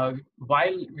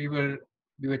 While we were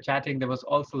chatting, there was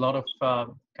also a lot of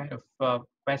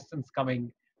questions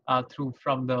coming through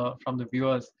from the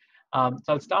viewers. So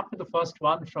I'll start with the first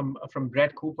one from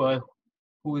Brett Cooper,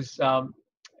 who's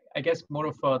I guess more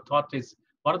of a thought is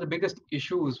one of the biggest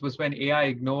issues was when AI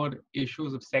ignored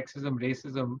issues of sexism,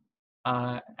 racism,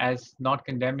 as not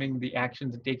condemning the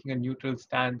actions and taking a neutral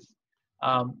stance,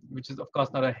 which is of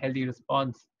course not a healthy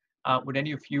response. Would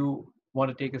any of you want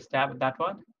to take a stab at that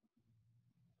one?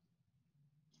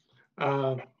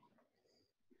 I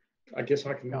guess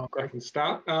I can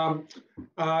start.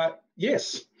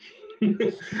 Yes.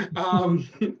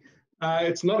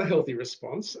 It's not a healthy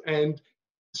response, and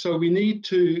so we need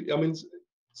to.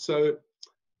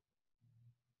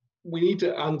 We need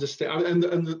to understand,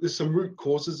 and there's some root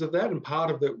causes of that, and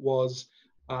part of it was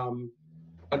an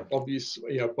obvious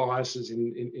biases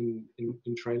in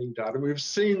training data. We've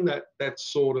seen that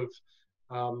sort of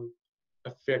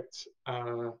effect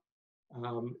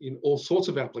in all sorts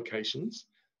of applications,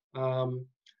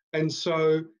 and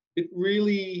so it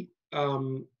really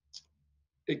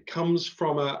it comes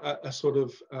from a sort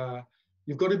of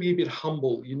you've got to be a bit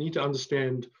humble. You need to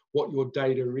understand what your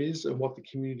data is and what the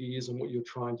community is and what you're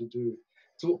trying to do.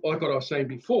 So like what I was saying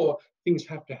before, things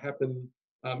have to happen.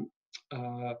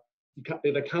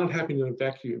 They can't happen in a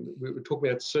vacuum. We're talking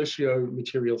about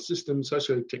socio-material systems,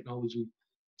 socio-technology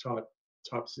type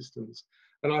systems.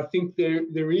 And I think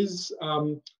there is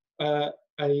a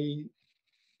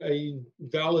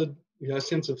valid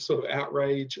sense of sort of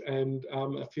outrage and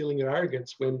a feeling of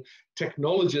arrogance when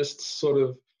technologists sort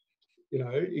of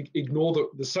ignore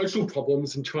the social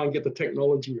problems and try and get the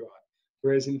technology right.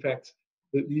 Whereas in fact,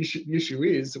 the issue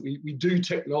is that we do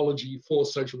technology for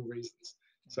social reasons.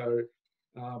 So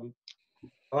I'm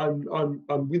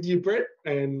with you, Brett,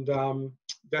 and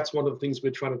that's one of the things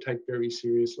we're trying to take very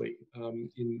seriously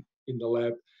in the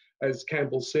lab. As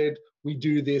Campbell said, we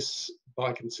do this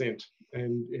by consent,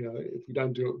 and if we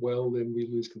don't do it well, then we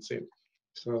lose consent.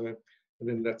 So, and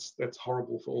then that's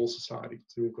horrible for all society.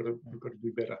 So we've got to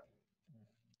do better.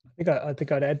 I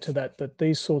think I'd add to that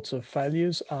these sorts of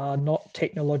failures are not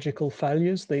technological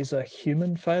failures; these are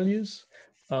human failures,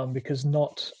 because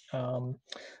not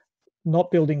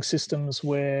building systems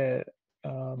where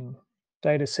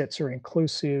data sets are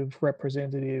inclusive,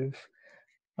 representative,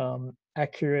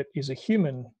 accurate is a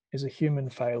human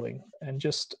failing, and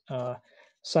just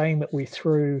saying that we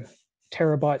threw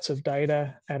terabytes of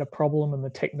data at a problem and the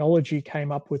technology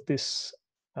came up with this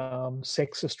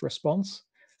sexist response,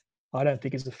 I don't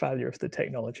think is a failure of the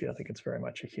technology. I think it's very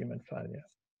much a human failure.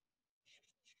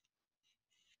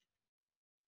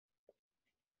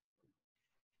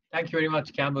 Thank you very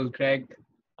much, Campbell. Greg,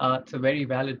 it's a very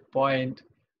valid point,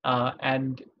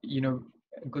 and a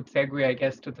good segue, I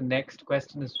guess, to the next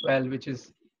question as well, which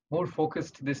is more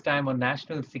focused this time on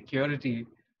national security,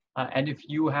 and if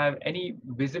you have any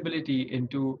visibility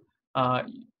into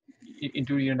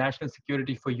your national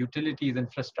security for utilities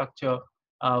infrastructure.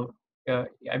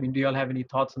 I mean, do you all have any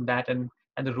thoughts on that and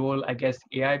the role, I guess,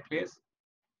 AI plays?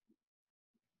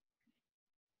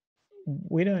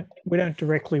 We don't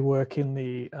directly work in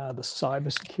the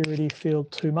cybersecurity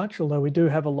field too much, although we do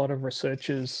have a lot of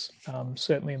researchers,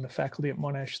 certainly in the faculty at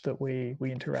Monash, that we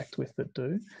interact with that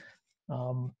do.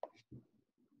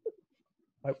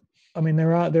 I mean,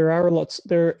 there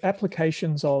are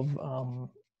applications of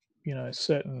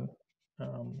certain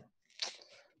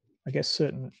I guess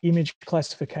certain image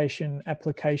classification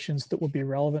applications that would be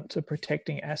relevant to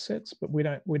protecting assets, but we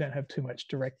don't have too much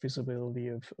direct visibility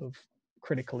of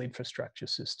critical infrastructure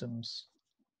systems.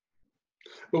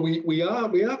 But we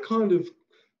are kind of,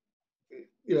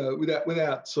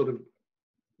 without sort of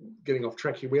getting off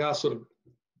track here, we are sort of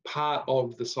part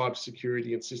of the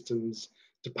cybersecurity and systems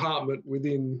department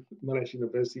within Monash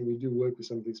University. We do work with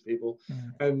some of these people,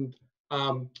 and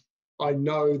I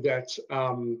know that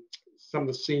some of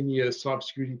the senior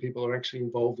cybersecurity people are actually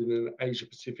involved in an Asia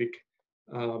Pacific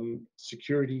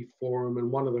security forum,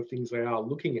 and one of the things they are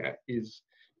looking at is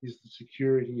the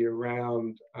security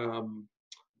around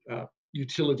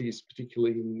utilities,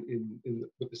 particularly in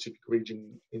the Pacific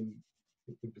region in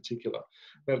particular.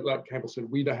 But like Campbell said,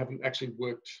 we haven't actually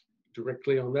worked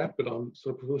directly on that, but I'm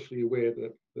sort of peripherally aware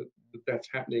that that's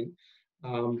happening.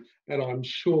 And I'm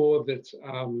sure that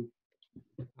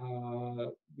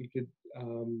we could,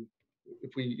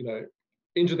 if we,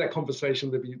 enter that conversation,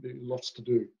 there'd be lots to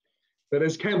do. But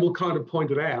as Campbell kind of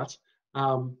pointed out,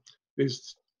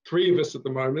 there's 3 of us at the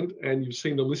moment, and you've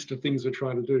seen the list of things we're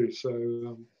trying to do. So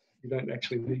you don't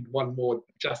actually need one more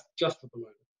just at the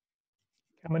moment.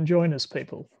 Come and join us,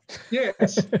 people.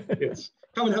 Yes, yes.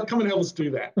 Come and help us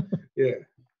do that. Yeah.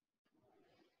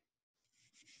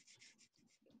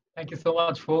 Thank you so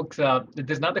much, folks.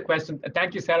 There's another question.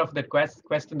 Thank you, Sarah, for that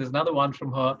question. There's another one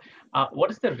from her.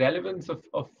 What is the relevance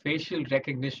of facial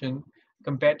recognition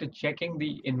compared to checking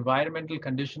the environmental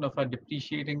condition of our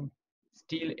depreciating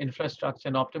steel infrastructure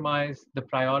and optimize the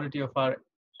priority of our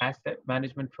asset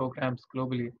management programs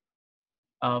globally?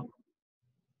 I'm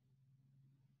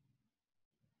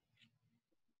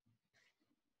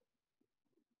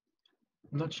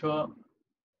not sure.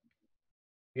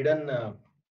 If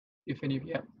any,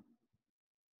 yeah.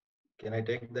 Can I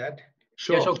take that?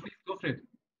 Sure. Yeah, sure, please go for it.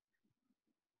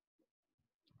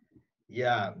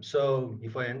 Yeah, so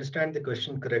if I understand the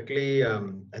question correctly,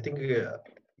 I think,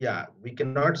 yeah, we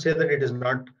cannot say that it is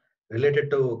not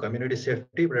related to community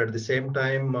safety, but at the same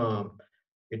time,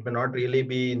 it may not really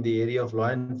be in the area of law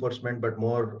enforcement, but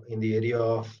more in the area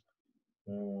of,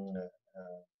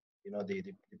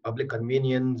 the public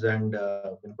convenience and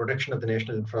protection of the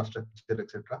national infrastructure,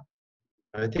 etc.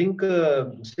 I think,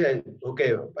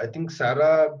 okay, I think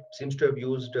Sarah seems to have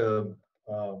used,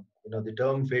 the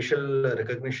term facial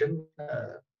recognition.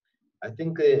 I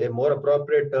think a more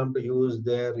appropriate term to use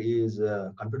there is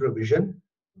computer vision,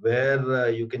 where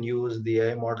you can use the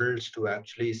AI models to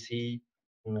actually see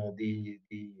the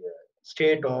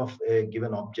state of a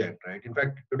given object, right? In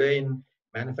fact, today in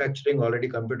manufacturing, already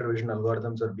computer vision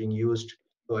algorithms are being used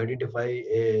to identify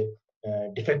a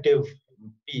defective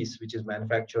piece which is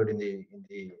manufactured in the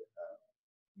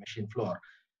machine floor.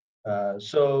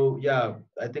 So yeah,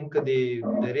 I think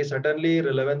there is certainly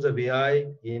relevance of AI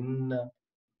in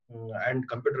and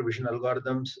computer vision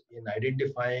algorithms in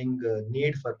identifying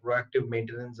need for proactive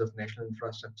maintenance of national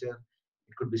infrastructure.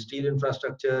 It could be steel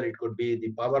infrastructure, it could be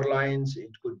the power lines,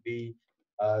 it could be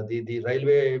the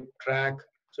railway track.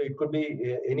 So it could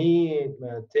be any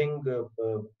thing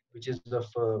which is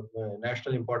of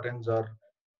national importance or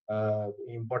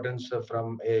importance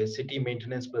from a city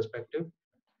maintenance perspective.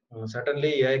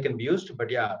 Certainly AI can be used, but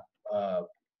yeah,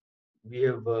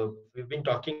 we've been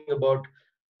talking about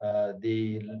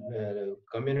the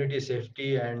community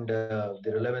safety and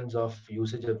the relevance of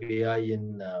usage of AI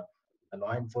in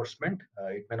law enforcement.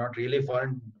 It may not really fall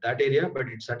in that area, but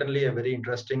it's certainly a very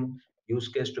interesting use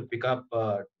case to pick up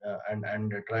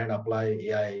and try and apply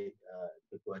AI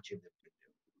to achieve the objective.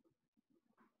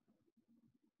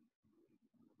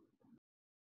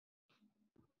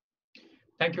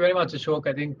 Thank you very much, Ashok.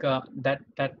 I think that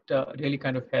really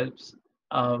kind of helps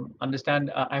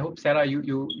understand. I hope, Sarah,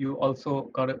 you also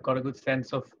got a good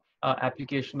sense of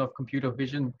application of computer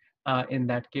vision in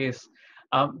that case.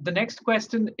 The next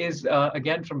question is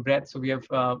again from Brett. So we have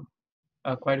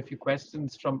quite a few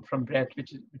questions from Brett,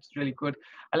 which is really good.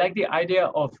 I like the idea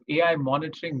of AI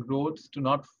monitoring roads to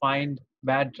not find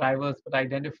bad drivers, but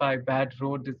identify bad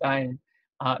road design,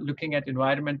 looking at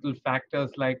environmental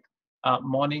factors like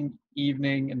morning,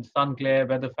 evening, and sun glare,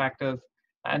 weather factors,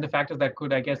 and the factors that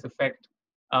could, I guess, affect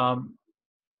the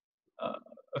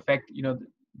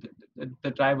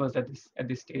drivers at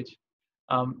this stage.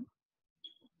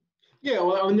 Yeah,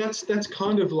 well, I mean that's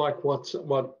kind of like what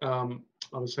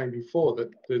I was saying before, that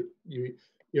you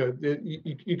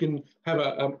can have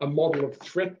a model of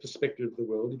threat perspective of the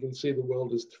world. You can see the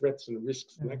world as threats and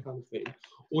risks and that kind of thing,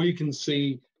 or you can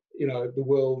see the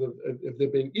world of there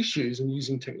being issues and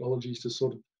using technologies to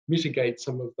sort of mitigate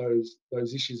some of those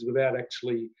issues without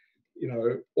actually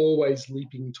always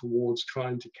leaping towards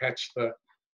trying to catch the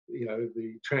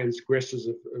transgressors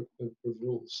of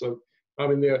rules. So I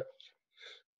mean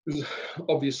there's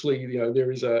obviously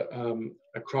there is a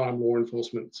crime law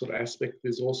enforcement sort of aspect.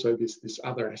 There's also this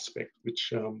other aspect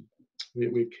which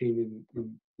we're keen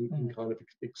in kind of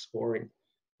exploring.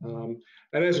 And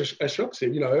as Ashok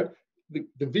said,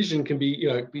 the vision can be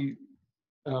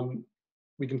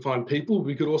we can find people.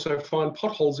 We could also find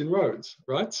potholes in roads,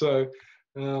 right? So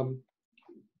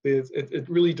it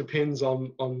really depends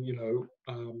on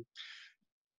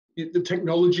the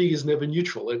technology is never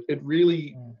neutral. It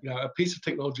really, a piece of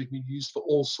technology can be used for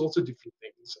all sorts of different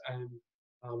things. And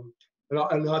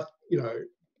I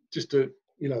just to,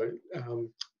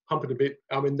 pump it a bit.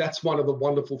 I mean, that's one of the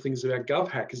wonderful things about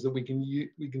GovHack, is that we can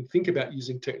think about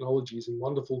using technologies in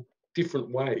wonderful different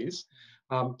ways,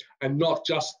 and not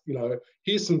just, you know,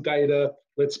 here's some data,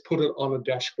 let's put it on a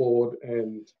dashboard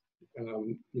and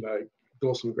you know,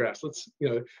 draw some graphs. Let's, you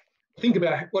know, think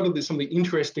about what are some of the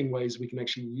interesting ways we can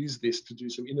actually use this to do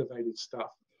some innovative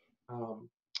stuff.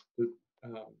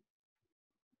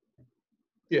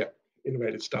 Yeah,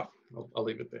 innovative stuff. I'll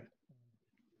leave it there.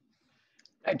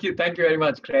 Thank you very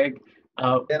much, Craig.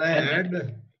 Can I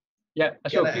add? Yeah,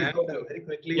 Ashok, can I add very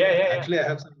quickly? Actually, I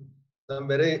have some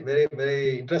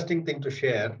very interesting thing to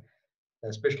share,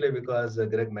 especially because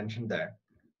Greg mentioned that.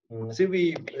 See,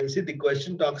 the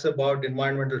question talks about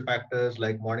environmental factors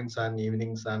like morning sun,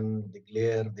 evening sun, the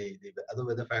glare, the other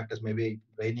weather factors, maybe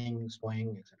raining,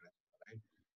 snowing, etc. Right?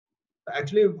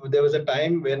 Actually, there was a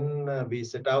time when we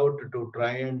set out to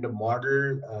try and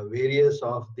model various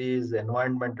of these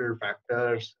environmental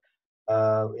factors,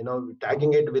 you know,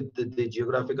 tagging it with the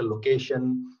geographical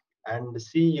location, and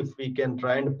see if we can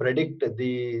try and predict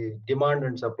the demand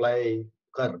and supply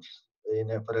curves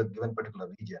for a given particular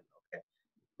region.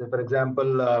 So for example,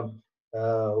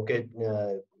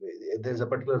 there's a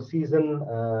particular season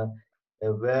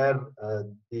where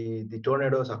the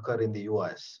tornadoes occur in the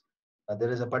US.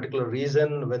 There is a particular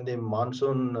reason when the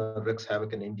monsoon wreaks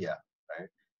havoc in India, right?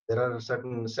 There are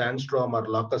certain sandstorm or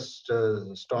locust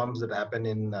storms that happen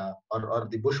in, or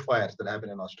the bushfires that happen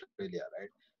in Australia,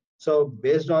 right? So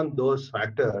based on those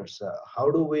factors, how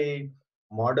do we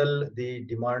model the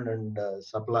demand and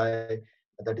supply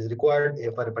that is required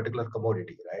for a particular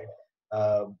commodity, right?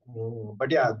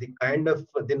 But yeah,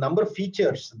 the number of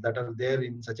features that are there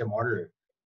in such a model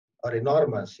are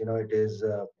enormous. You know, it's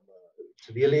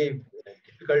really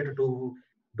difficult to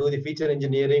do the feature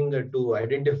engineering to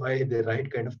identify the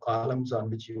right kind of columns on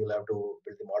which you will have to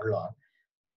build the model on.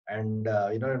 And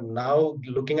you know, now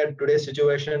looking at today's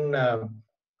situation,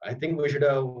 I think we should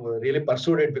have really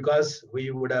pursued it, because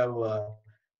we would have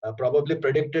probably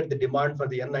predicted the demand for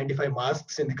the N95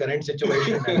 masks in the current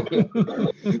situation, and we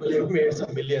have made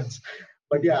some millions.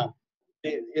 But yeah,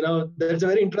 you know, there's a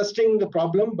very interesting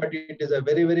problem, but it is a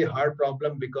very hard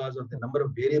problem because of the number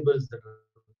of variables that are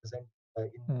present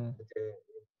in the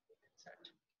set.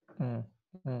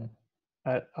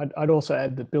 I'd also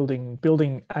add that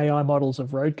building AI models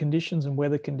of road conditions and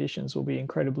weather conditions will be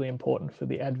incredibly important for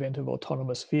the advent of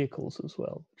autonomous vehicles as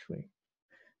well, which we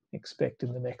expect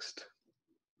in the next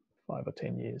 5 or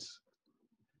 10 years.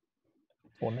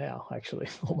 Or now, actually,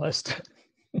 almost.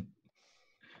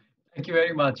 Thank you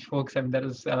very much, folks. I mean, that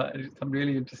is some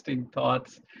really interesting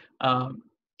thoughts.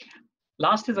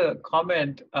 Last is a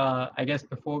comment, I guess,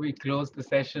 before we close the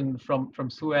session from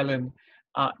Sue Ellen.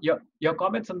 Your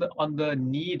comments on the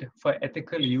need for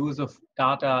ethical use of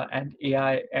data and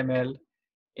AI ML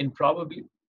probably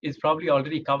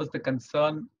already covers the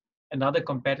concern another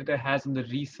competitor has in the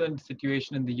recent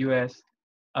situation in the US,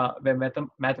 where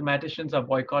mathematicians are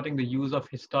boycotting the use of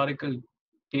historical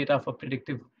data for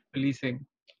predictive policing.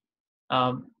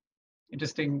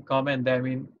 Interesting comment there. I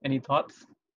mean, any thoughts?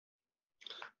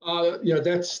 Yeah,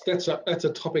 that's a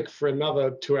topic for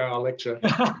another 2-hour lecture.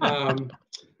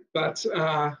 But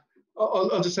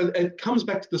I'll just say it comes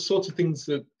back to the sorts of things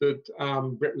that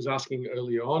Brett was asking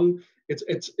earlier on.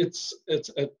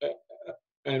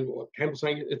 And what Campbell was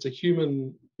saying, it's a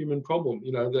human problem.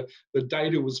 You know, the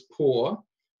data was poor,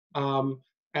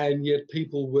 and yet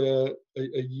people are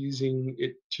using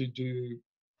it to do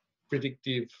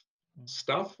predictive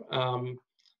stuff,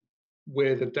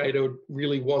 where the data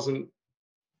really wasn't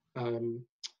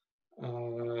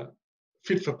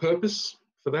fit for purpose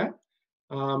for that.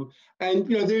 And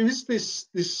you know, there is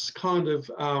this kind of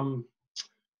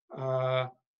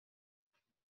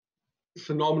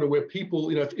phenomena where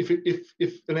people, you know,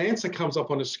 if an answer comes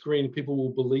up on a screen, people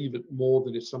will believe it more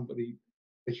than if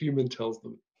a human tells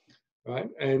them, right?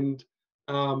 And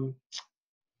I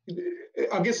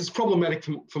guess it's problematic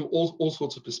from all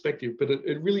sorts of perspective, but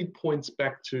it really points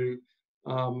back to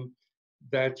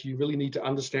that you really need to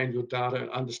understand your data and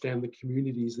understand the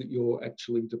communities that you're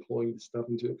actually deploying this stuff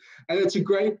into. And it's a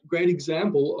great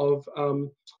example of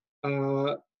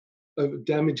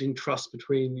damaging trust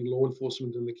between law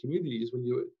enforcement and the communities when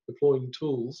you're deploying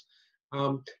tools.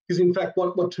 Because in fact,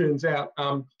 what turns out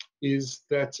is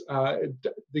that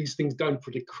these things don't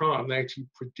predict crime, they actually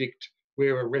predict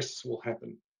where arrests will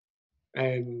happen.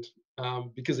 And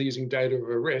because they're using data of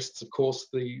arrests, of course,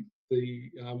 the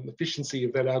efficiency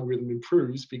of that algorithm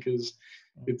improves, because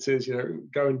it says, you know,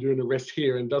 go and do an arrest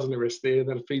here and does an arrest there, and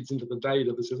then it feeds into the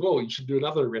data that says, well, you should do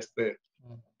another arrest there.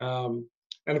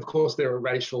 And of course, there are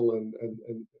racial and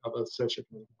other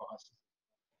socioeconomic biases.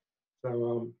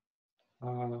 So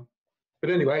But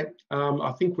anyway,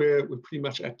 I think we're pretty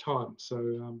much at time,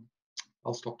 so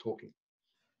I'll stop talking.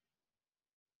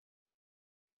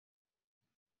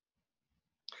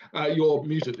 You're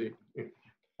muted. Yeah.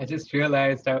 I just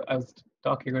realized I was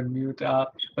talking on mute.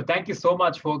 But thank you so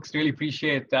much, folks. Really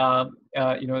appreciate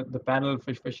the panel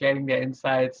for sharing their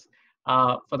insights,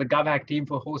 for the GovHack team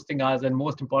for hosting us, and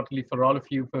most importantly for all of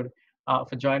you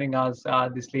for joining us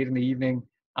this late in the evening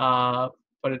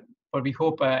for we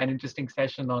hope an interesting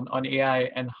session on AI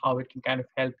and how it can kind of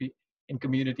help you in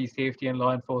community safety and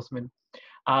law enforcement.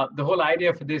 The whole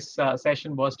idea for this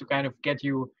session was to kind of get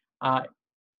you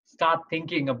start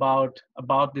thinking about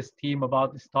this theme,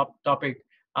 about this topic.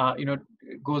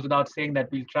 It goes without saying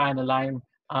that we'll try and align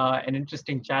an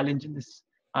interesting challenge in this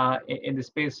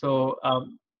space. So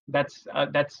that's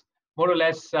more or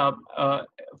less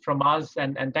from us.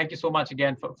 And thank you so much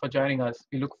again for joining us.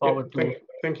 We look forward to.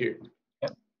 Thank you. Yeah.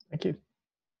 Thank you.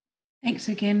 Thanks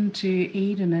again to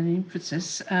Eden and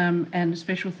Infosys, and a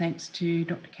special thanks to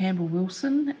Dr. Campbell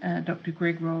Wilson, Dr.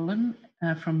 Greg Rolan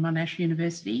from Monash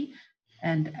University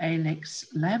and AiLECS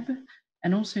Lab,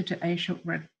 and also to Ashok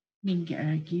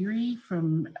Ratnagiri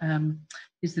from,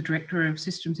 is the Director of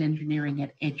Systems Engineering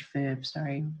at EdgeVerve.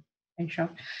 Sorry, Ashok.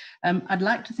 I'd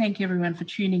like to thank everyone for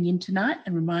tuning in tonight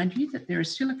and remind you that there are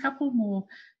still a couple more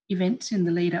events in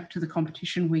the lead up to the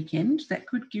competition weekend that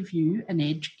could give you an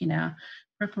edge in our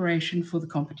preparation for the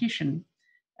competition.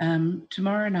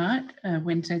 Tomorrow night,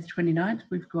 Wednesday the 29th,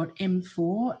 we've got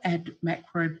M4 Add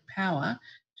Macro Power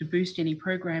to boost any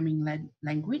programming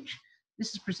language.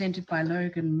 This is presented by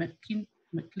Logan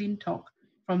McClintock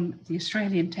from the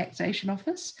Australian Taxation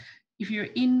Office. If you're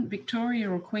in Victoria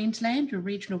or Queensland, your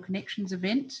Regional Connections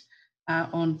event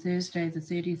on Thursday the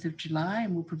 30th of July,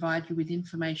 and we'll provide you with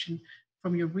information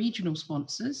from your regional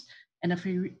sponsors. And if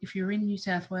you're in New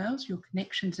South Wales, your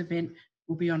Connections event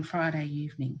will be on Friday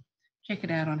evening. Check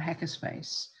it out on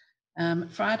Hackerspace.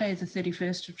 Friday the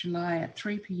 31st of July at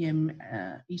 3 p.m.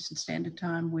 Eastern Standard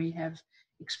Time, we have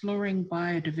Exploring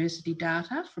Biodiversity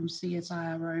Data from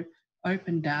CSIRO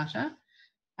Open Data.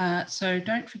 So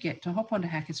don't forget to hop onto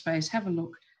Hackerspace, have a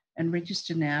look and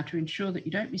register now to ensure that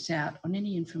you don't miss out on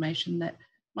any information that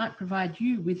might provide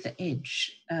you with the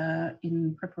edge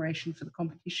in preparation for the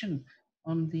competition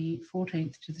on the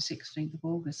 14th to the 16th of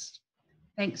August.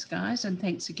 Thanks, guys, and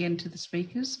thanks again to the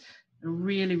speakers. A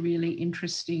really, really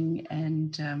interesting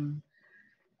and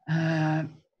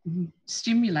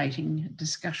stimulating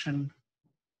discussion.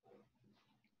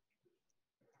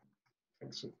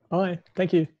 Thanks. Bye.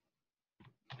 Thank you.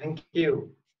 Thank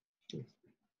you.